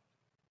God.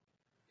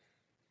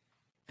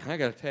 And I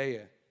got to tell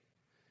you,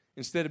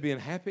 instead of being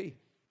happy,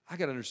 I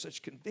got under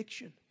such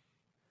conviction.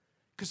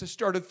 Because I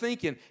started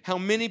thinking how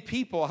many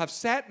people I've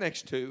sat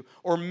next to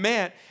or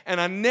met,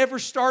 and I never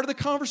started the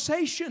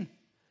conversation.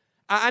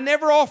 I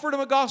never offered them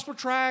a gospel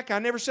tract. I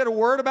never said a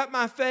word about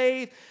my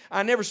faith.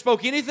 I never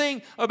spoke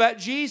anything about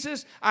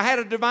Jesus. I had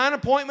a divine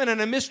appointment and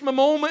I missed my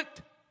moment.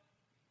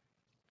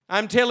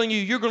 I'm telling you,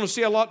 you're going to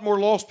see a lot more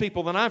lost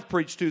people than I've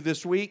preached to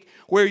this week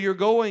where you're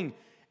going.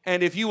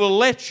 And if you will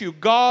let you,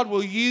 God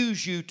will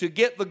use you to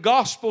get the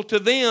gospel to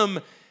them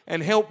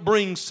and help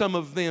bring some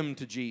of them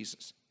to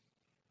Jesus.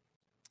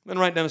 Then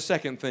write down a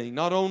second thing.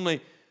 Not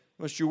only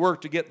must you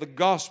work to get the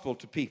gospel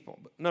to people,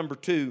 but number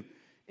two,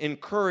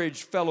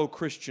 encourage fellow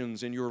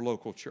Christians in your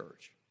local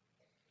church.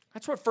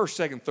 That's what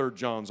 1st, 2nd, 3rd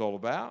John's all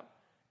about.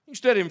 You can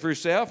study them for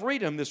yourself.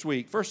 Read them this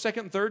week. 1st, 2nd,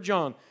 and 3rd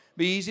John.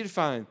 Be easy to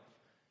find.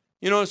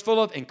 You know, it's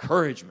full of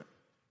encouragement.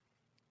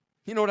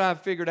 You know what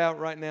I've figured out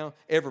right now?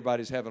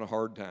 Everybody's having a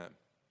hard time.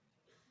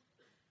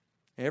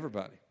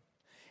 Everybody.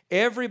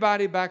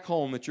 Everybody back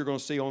home that you're going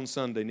to see on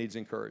Sunday needs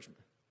encouragement.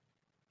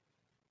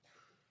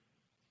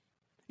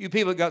 You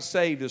people that got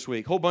saved this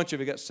week, a whole bunch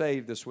of you got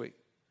saved this week.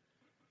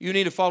 You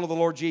need to follow the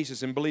Lord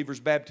Jesus in believer's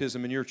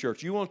baptism in your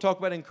church. You want to talk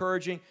about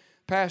encouraging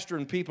pastor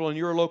and people in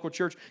your local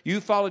church? You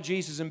follow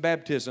Jesus in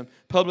baptism,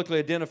 publicly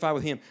identify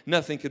with Him.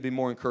 Nothing could be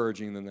more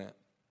encouraging than that.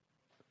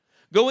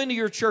 Go into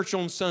your church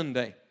on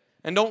Sunday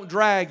and don't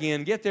drag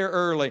in. Get there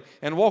early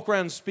and walk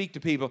around and speak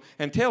to people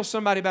and tell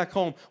somebody back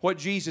home what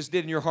Jesus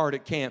did in your heart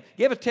at camp.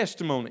 Give a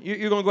testimony.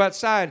 You're going to go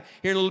outside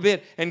here in a little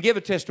bit and give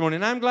a testimony,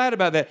 and I'm glad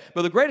about that.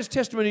 But the greatest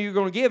testimony you're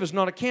going to give is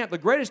not at camp. The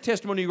greatest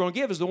testimony you're going to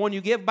give is the one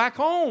you give back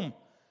home.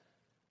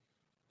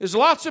 There's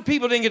lots of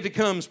people that didn't get to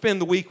come spend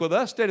the week with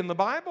us studying the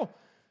Bible.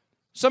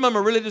 Some of them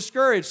are really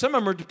discouraged. Some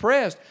of them are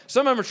depressed.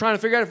 Some of them are trying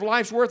to figure out if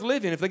life's worth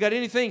living, if they got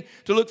anything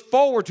to look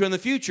forward to in the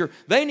future.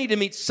 They need to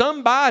meet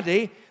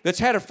somebody that's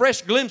had a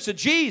fresh glimpse of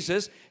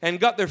Jesus and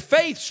got their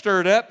faith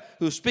stirred up,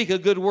 who speak a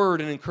good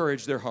word and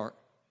encourage their heart.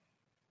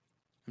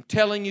 I'm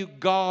telling you,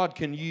 God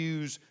can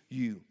use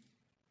you.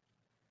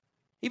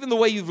 Even the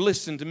way you've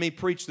listened to me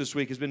preach this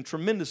week has been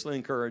tremendously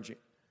encouraging.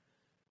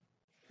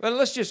 Well,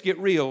 let's just get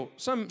real.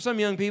 Some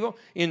young people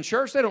in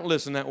church, they don't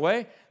listen that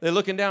way. They're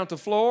looking down at the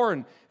floor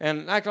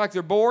and act like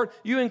they're bored.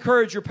 You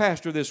encourage your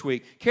pastor this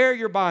week. Carry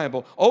your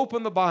Bible.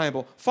 Open the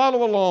Bible.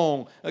 Follow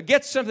along.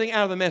 Get something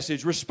out of the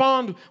message.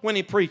 Respond when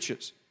he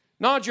preaches.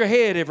 Nod your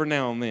head every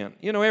now and then.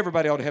 You know,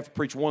 everybody ought to have to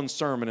preach one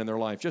sermon in their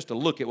life just to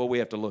look at what we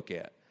have to look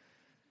at.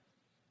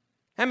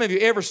 How many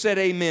of you ever said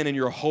amen in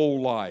your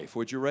whole life?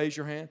 Would you raise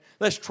your hand?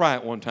 Let's try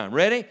it one time.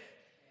 Ready? Amen.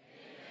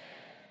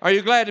 Are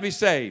you glad to be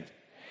saved?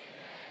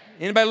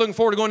 Anybody looking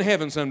forward to going to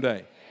heaven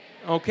someday?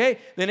 Okay,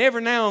 then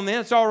every now and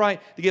then it's all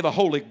right to give a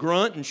holy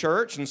grunt in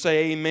church and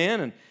say amen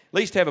and at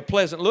least have a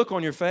pleasant look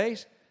on your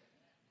face.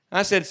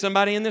 I said to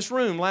somebody in this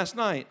room last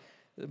night,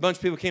 a bunch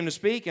of people came to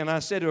speak, and I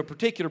said to a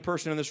particular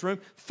person in this room,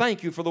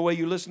 thank you for the way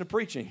you listen to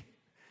preaching.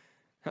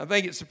 I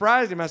think it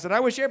surprised him. I said, I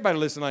wish everybody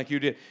listened like you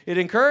did. It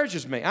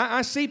encourages me.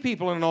 I see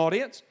people in an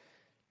audience,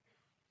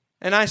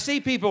 and I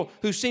see people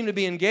who seem to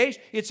be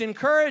engaged. It's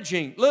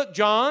encouraging. Look,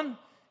 John,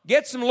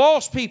 get some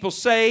lost people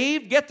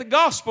saved, get the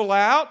gospel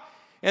out,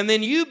 and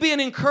then you be an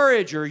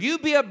encourager. You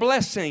be a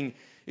blessing.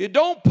 You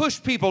don't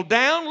push people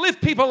down,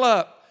 lift people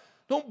up.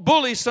 Don't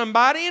bully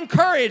somebody,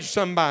 encourage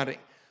somebody.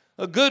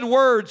 A good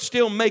word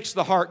still makes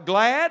the heart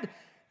glad.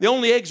 The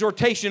only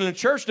exhortation in the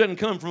church doesn't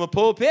come from a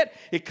pulpit.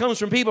 It comes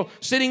from people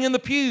sitting in the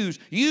pews.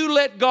 You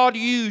let God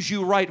use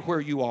you right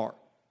where you are.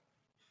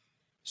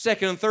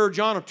 2nd and 3rd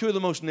John are two of the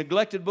most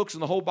neglected books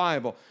in the whole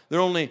Bible. They're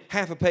only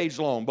half a page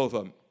long, both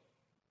of them.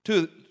 Two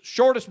of the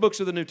shortest books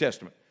of the New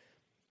Testament.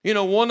 You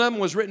know, one of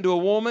them was written to a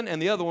woman and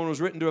the other one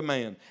was written to a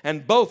man.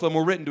 And both of them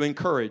were written to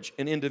encourage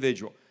an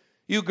individual.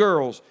 You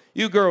girls,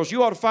 you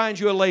ought to find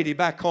you a lady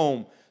back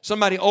home,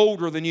 somebody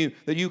older than you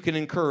that you can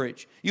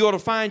encourage. You ought to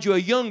find you a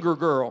younger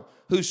girl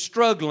who's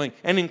struggling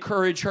and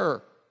encourage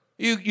her.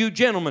 You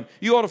gentlemen,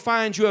 you ought to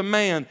find you a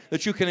man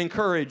that you can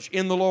encourage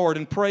in the Lord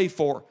and pray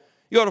for.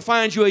 You ought to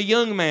find you a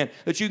young man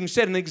that you can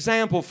set an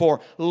example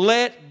for.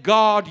 Let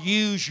God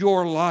use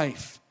your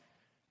life.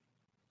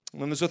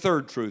 And then there's a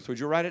third truth. Would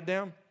you write it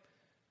down?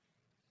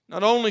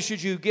 Not only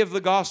should you give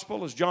the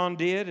gospel as John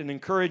did and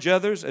encourage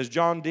others as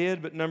John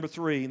did, but number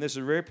 3, and this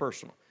is very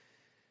personal,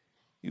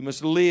 you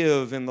must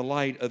live in the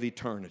light of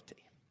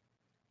eternity.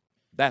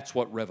 That's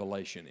what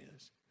revelation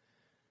is.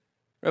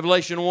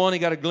 Revelation 1, he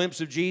got a glimpse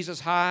of Jesus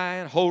high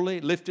and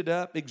holy, lifted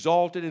up,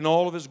 exalted in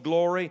all of his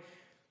glory,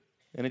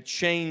 and it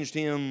changed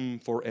him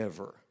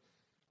forever.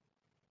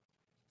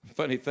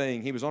 Funny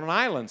thing, he was on an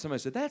island. Somebody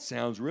said, that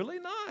sounds really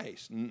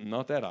nice.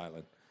 Not that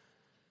island.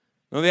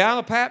 No, the Isle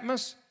of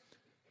Patmos,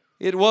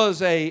 it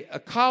was a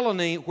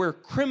colony where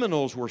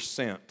criminals were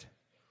sent.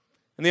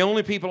 And the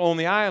only people on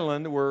the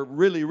island were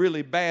really,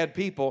 really bad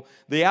people.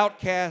 The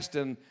outcast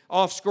and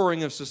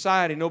offscoring of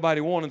society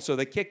nobody wanted, so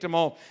they kicked them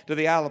off to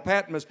the Isle of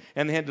Patmos,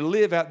 and they had to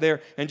live out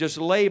there and just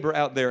labor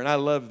out there. And I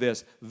love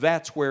this.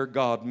 That's where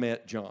God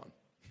met John.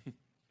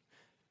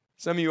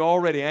 Some of you are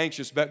already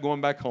anxious about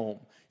going back home.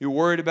 You're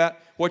worried about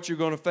what you're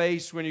going to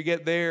face when you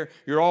get there.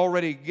 You're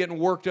already getting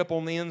worked up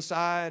on the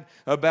inside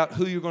about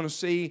who you're going to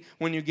see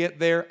when you get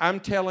there. I'm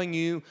telling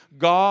you,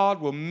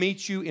 God will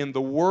meet you in the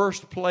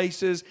worst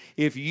places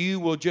if you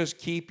will just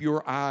keep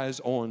your eyes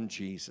on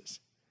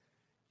Jesus.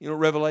 You know what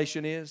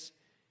Revelation is?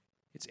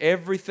 It's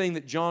everything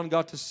that John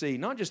got to see,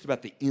 not just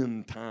about the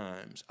end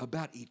times,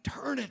 about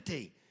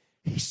eternity.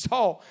 He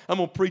saw, I'm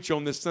going to preach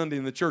on this Sunday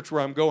in the church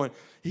where I'm going.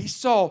 He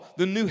saw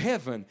the new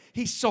heaven.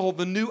 He saw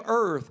the new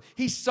earth.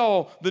 He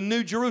saw the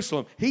new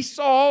Jerusalem. He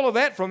saw all of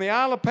that from the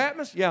Isle of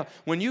Patmos. Yeah,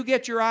 when you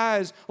get your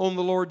eyes on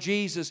the Lord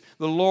Jesus,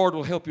 the Lord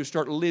will help you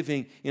start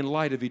living in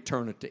light of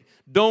eternity.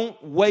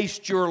 Don't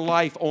waste your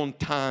life on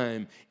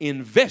time.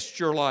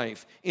 Invest your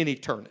life in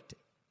eternity.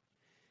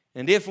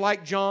 And if,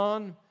 like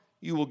John,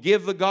 you will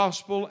give the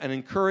gospel and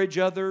encourage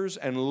others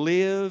and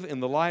live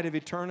in the light of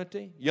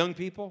eternity, young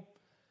people,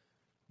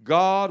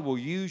 God will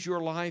use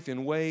your life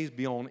in ways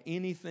beyond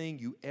anything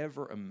you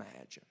ever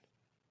imagined.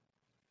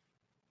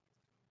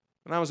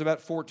 When I was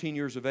about 14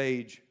 years of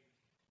age,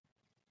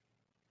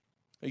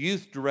 a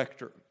youth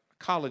director, a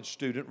college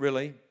student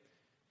really,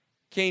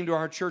 came to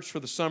our church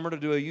for the summer to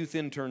do a youth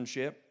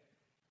internship.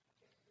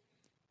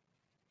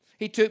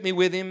 He took me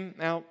with him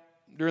out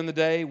during the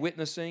day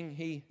witnessing.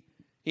 He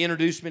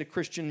introduced me to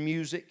Christian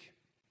music.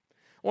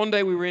 One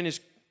day we were in his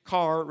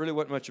car. It really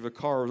wasn't much of a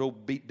car. It was an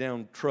old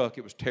beat-down truck.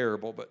 It was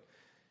terrible, but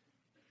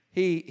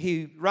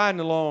He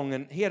riding along,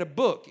 and he had a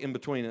book in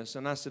between us.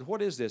 And I said,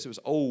 what is this? It was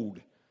old.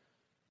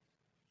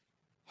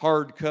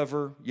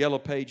 Hardcover, yellow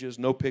pages,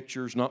 no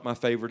pictures, not my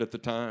favorite at the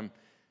time.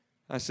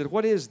 I said,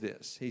 what is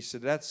this? He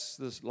said, that's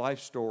this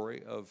life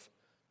story of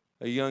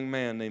a young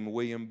man named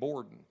William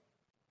Borden.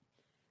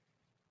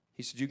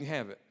 He said, you can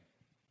have it.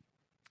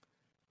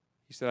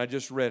 He said, I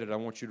just read it. I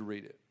want you to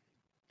read it.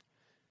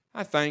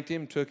 I thanked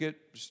him, took it,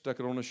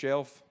 stuck it on a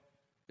shelf.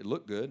 It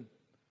looked good.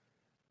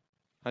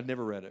 I'd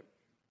never read it.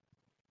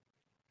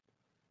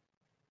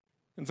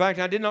 In fact,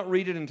 I did not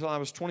read it until I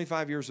was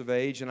 25 years of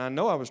age, and I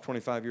know I was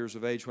 25 years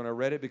of age when I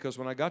read it because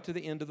when I got to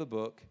the end of the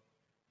book,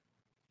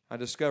 I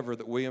discovered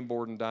that William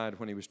Borden died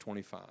when he was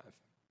 25.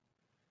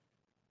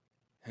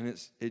 And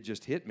it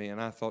just hit me,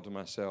 and I thought to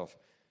myself,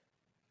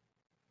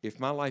 if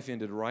my life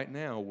ended right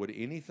now, would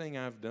anything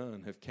I've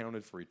done have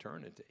counted for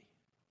eternity?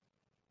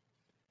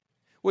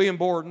 William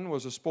Borden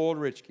was a spoiled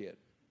rich kid.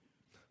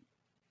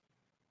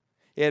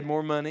 He had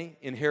more money,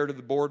 inherited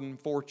the Borden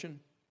fortune.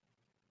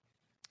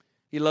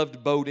 He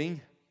loved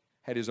boating,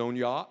 had his own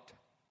yacht,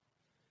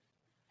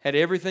 had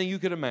everything you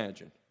could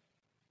imagine.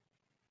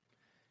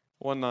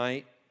 One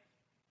night,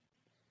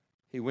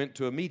 he went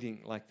to a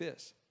meeting like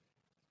this,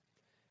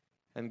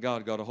 and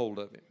God got a hold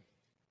of him.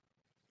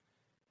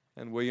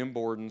 And William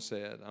Borden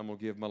said, I'm going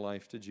to give my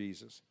life to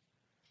Jesus.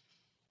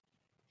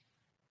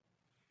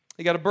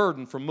 He got a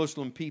burden from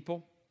Muslim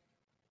people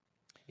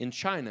in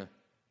China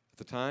at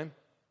the time,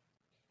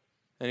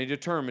 and he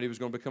determined he was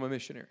going to become a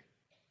missionary.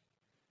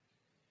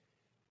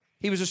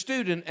 He was a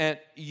student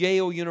at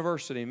Yale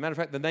University. Matter of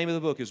fact, the name of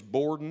the book is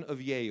Borden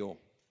of Yale.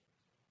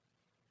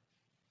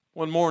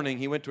 One morning,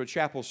 he went to a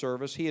chapel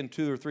service. He and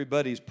 2 or 3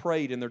 buddies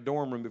prayed in their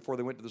dorm room before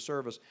they went to the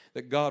service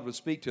that God would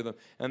speak to them.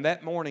 And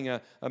that morning,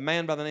 a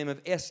man by the name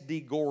of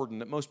S.D. Gordon,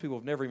 that most people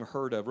have never even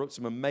heard of, wrote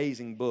some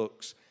amazing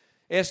books.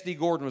 S.D.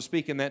 Gordon was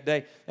speaking that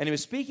day, and he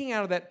was speaking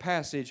out of that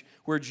passage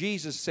where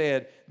Jesus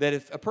said that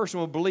if a person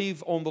would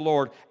believe on the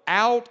Lord,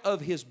 out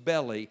of his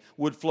belly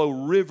would flow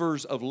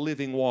rivers of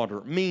living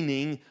water,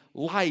 meaning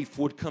life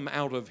would come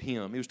out of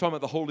him. He was talking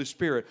about the Holy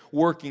Spirit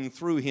working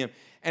through him.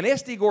 And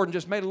S.D. Gordon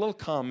just made a little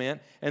comment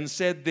and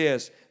said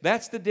this,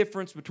 that's the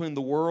difference between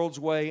the world's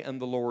way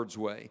and the Lord's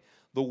way.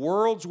 The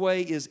world's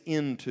way is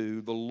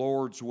into, the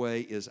Lord's way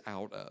is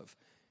out of.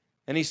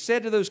 And he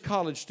said to those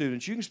college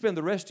students, you can spend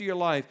the rest of your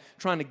life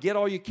trying to get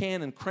all you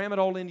can and cram it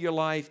all into your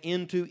life,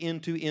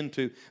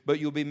 into, but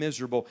you'll be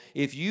miserable.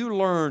 If you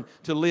learn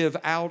to live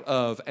out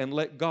of and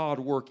let God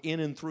work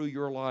in and through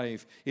your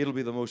life, it'll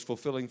be the most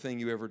fulfilling thing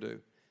you ever do.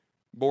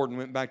 Borden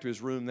went back to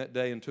his room that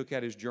day and took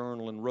out his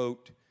journal and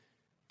wrote,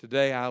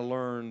 today I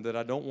learned that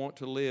I don't want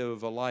to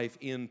live a life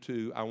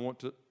into, I want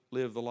to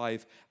live the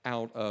life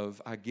out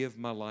of. I give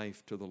my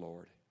life to the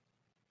Lord.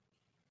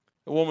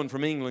 A woman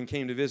from England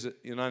came to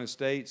visit the United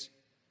States.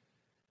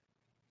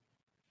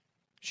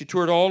 She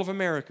toured all of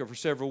America for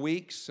several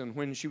weeks, and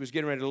when she was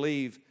getting ready to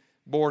leave,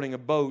 boarding a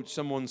boat,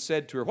 someone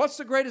said to her, what's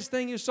the greatest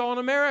thing you saw in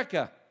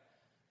America?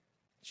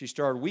 She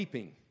started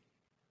weeping.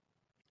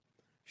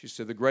 She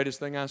said, the greatest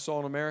thing I saw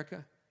in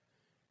America?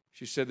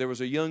 She said, there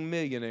was a young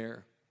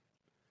millionaire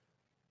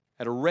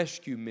at a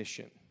rescue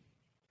mission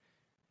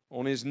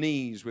on his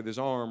knees with his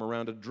arm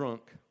around a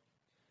drunk,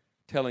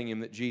 telling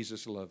him that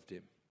Jesus loved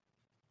him.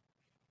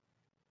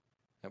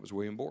 That was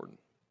William Borden.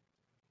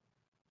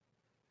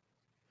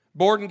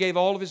 Borden gave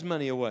all of his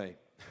money away.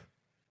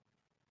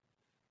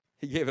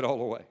 He gave it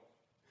all away.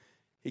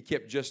 He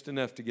kept just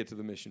enough to get to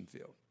the mission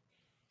field.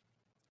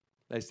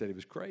 They said he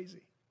was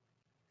crazy.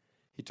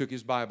 He took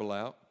his Bible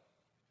out.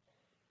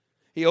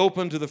 He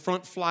opened to the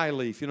front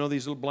flyleaf. You know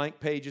these little blank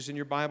pages in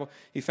your Bible?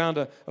 He found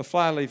a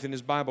flyleaf in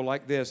his Bible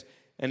like this,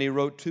 and he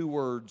wrote 2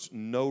 words,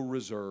 no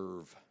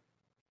reserve.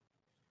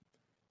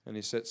 And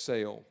he set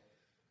sail.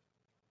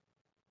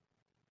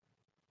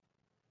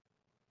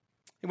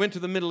 He went to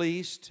the Middle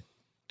East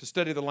to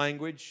study the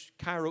language,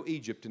 Cairo,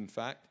 Egypt, in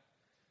fact.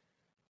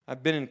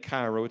 I've been in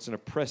Cairo. It's an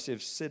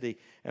oppressive city,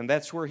 and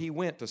that's where he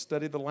went to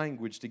study the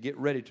language to get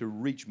ready to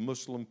reach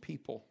Muslim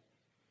people.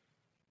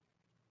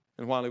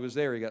 And while he was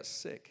there, he got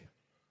sick.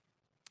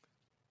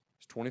 He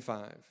was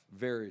 25,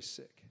 very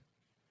sick.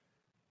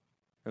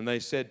 And they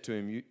said to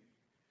him,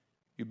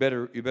 you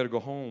better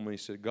go home. And he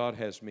said, God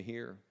has me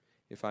here.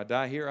 If I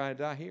die here, I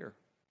die here.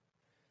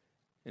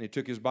 And he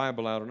took his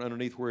Bible out, and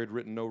underneath where he had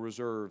written no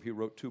reserve, he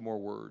wrote 2 more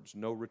words,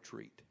 no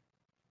retreat.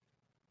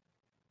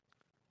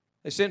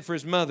 They sent for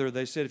his mother.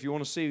 They said, if you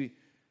want to see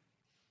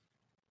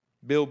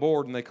Bill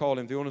Borden, they called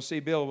him, if you want to see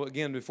Bill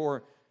again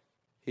before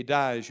he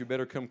dies, you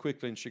better come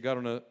quickly. And she got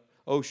on an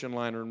ocean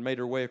liner and made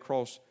her way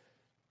across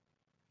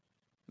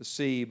the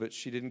sea, but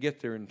she didn't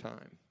get there in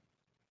time.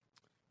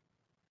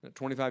 At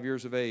 25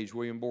 years of age,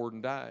 William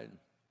Borden died.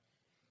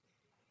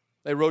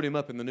 They wrote him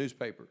up in the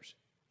newspapers.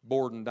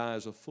 Borden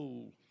dies a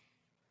fool.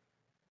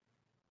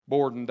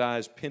 Borden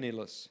dies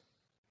penniless.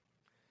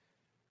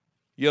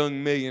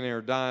 Young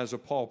millionaire dies a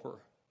pauper.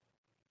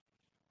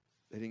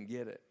 They didn't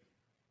get it.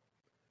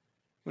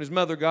 When his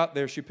mother got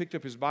there, she picked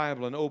up his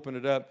Bible and opened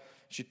it up.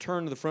 She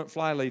turned to the front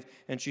flyleaf,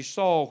 and she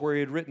saw where he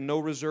had written no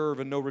reserve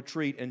and no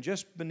retreat. And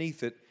just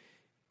beneath it,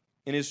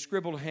 in his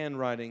scribbled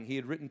handwriting, he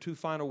had written 2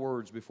 final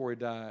words before he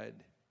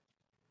died.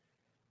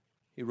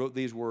 He wrote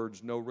these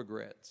words, no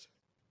regrets.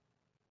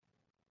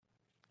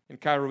 In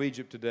Cairo,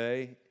 Egypt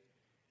today,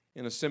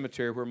 in a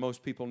cemetery where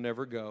most people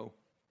never go,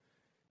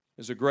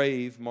 is a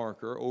grave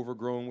marker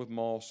overgrown with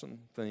moss and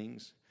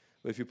things.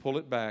 But if you pull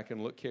it back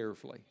and look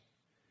carefully,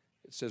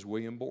 it says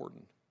William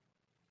Borden.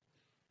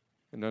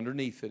 And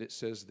underneath it, it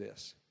says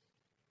this: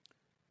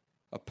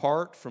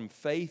 apart from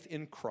faith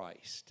in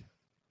Christ,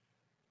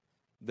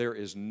 there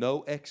is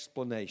no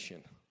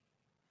explanation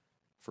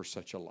for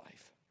such a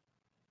life.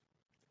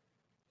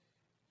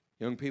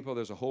 Young people,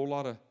 there's a whole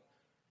lot of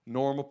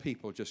normal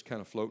people just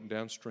kind of floating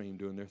downstream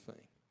doing their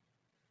thing.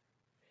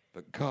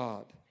 But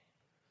God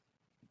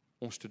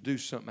wants to do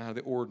something out of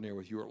the ordinary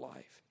with your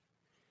life.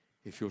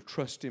 If you'll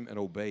trust Him and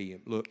obey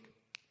Him. Look,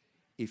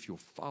 if you'll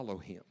follow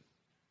Him,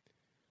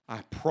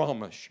 I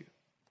promise you,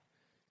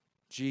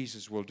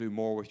 Jesus will do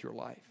more with your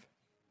life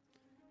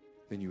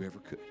than you ever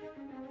could.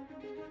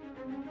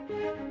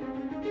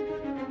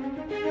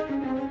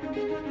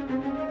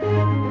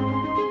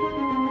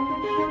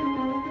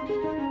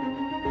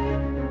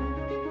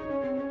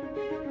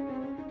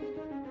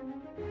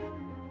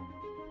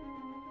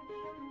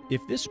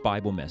 If this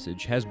Bible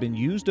message has been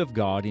used of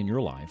God in your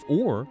life,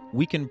 or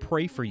we can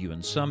pray for you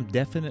in some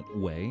definite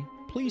way,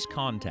 please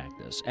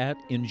contact us at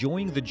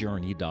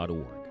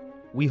enjoyingthejourney.org.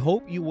 We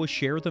hope you will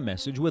share the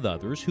message with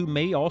others who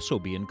may also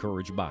be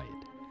encouraged by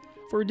it.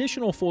 For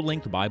additional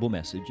full-length Bible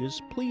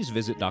messages, please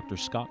visit Dr.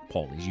 Scott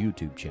Pauley's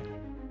YouTube channel.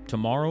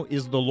 Tomorrow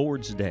is the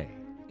Lord's Day,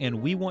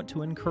 and we want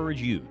to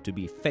encourage you to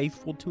be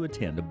faithful to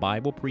attend a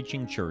Bible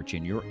preaching church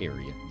in your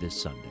area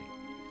this Sunday.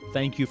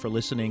 Thank you for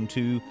listening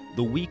to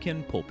The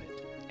Weekend Pulpit.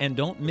 And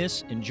don't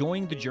miss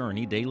Enjoying the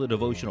Journey Daily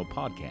Devotional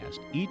Podcast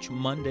each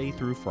Monday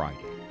through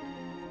Friday.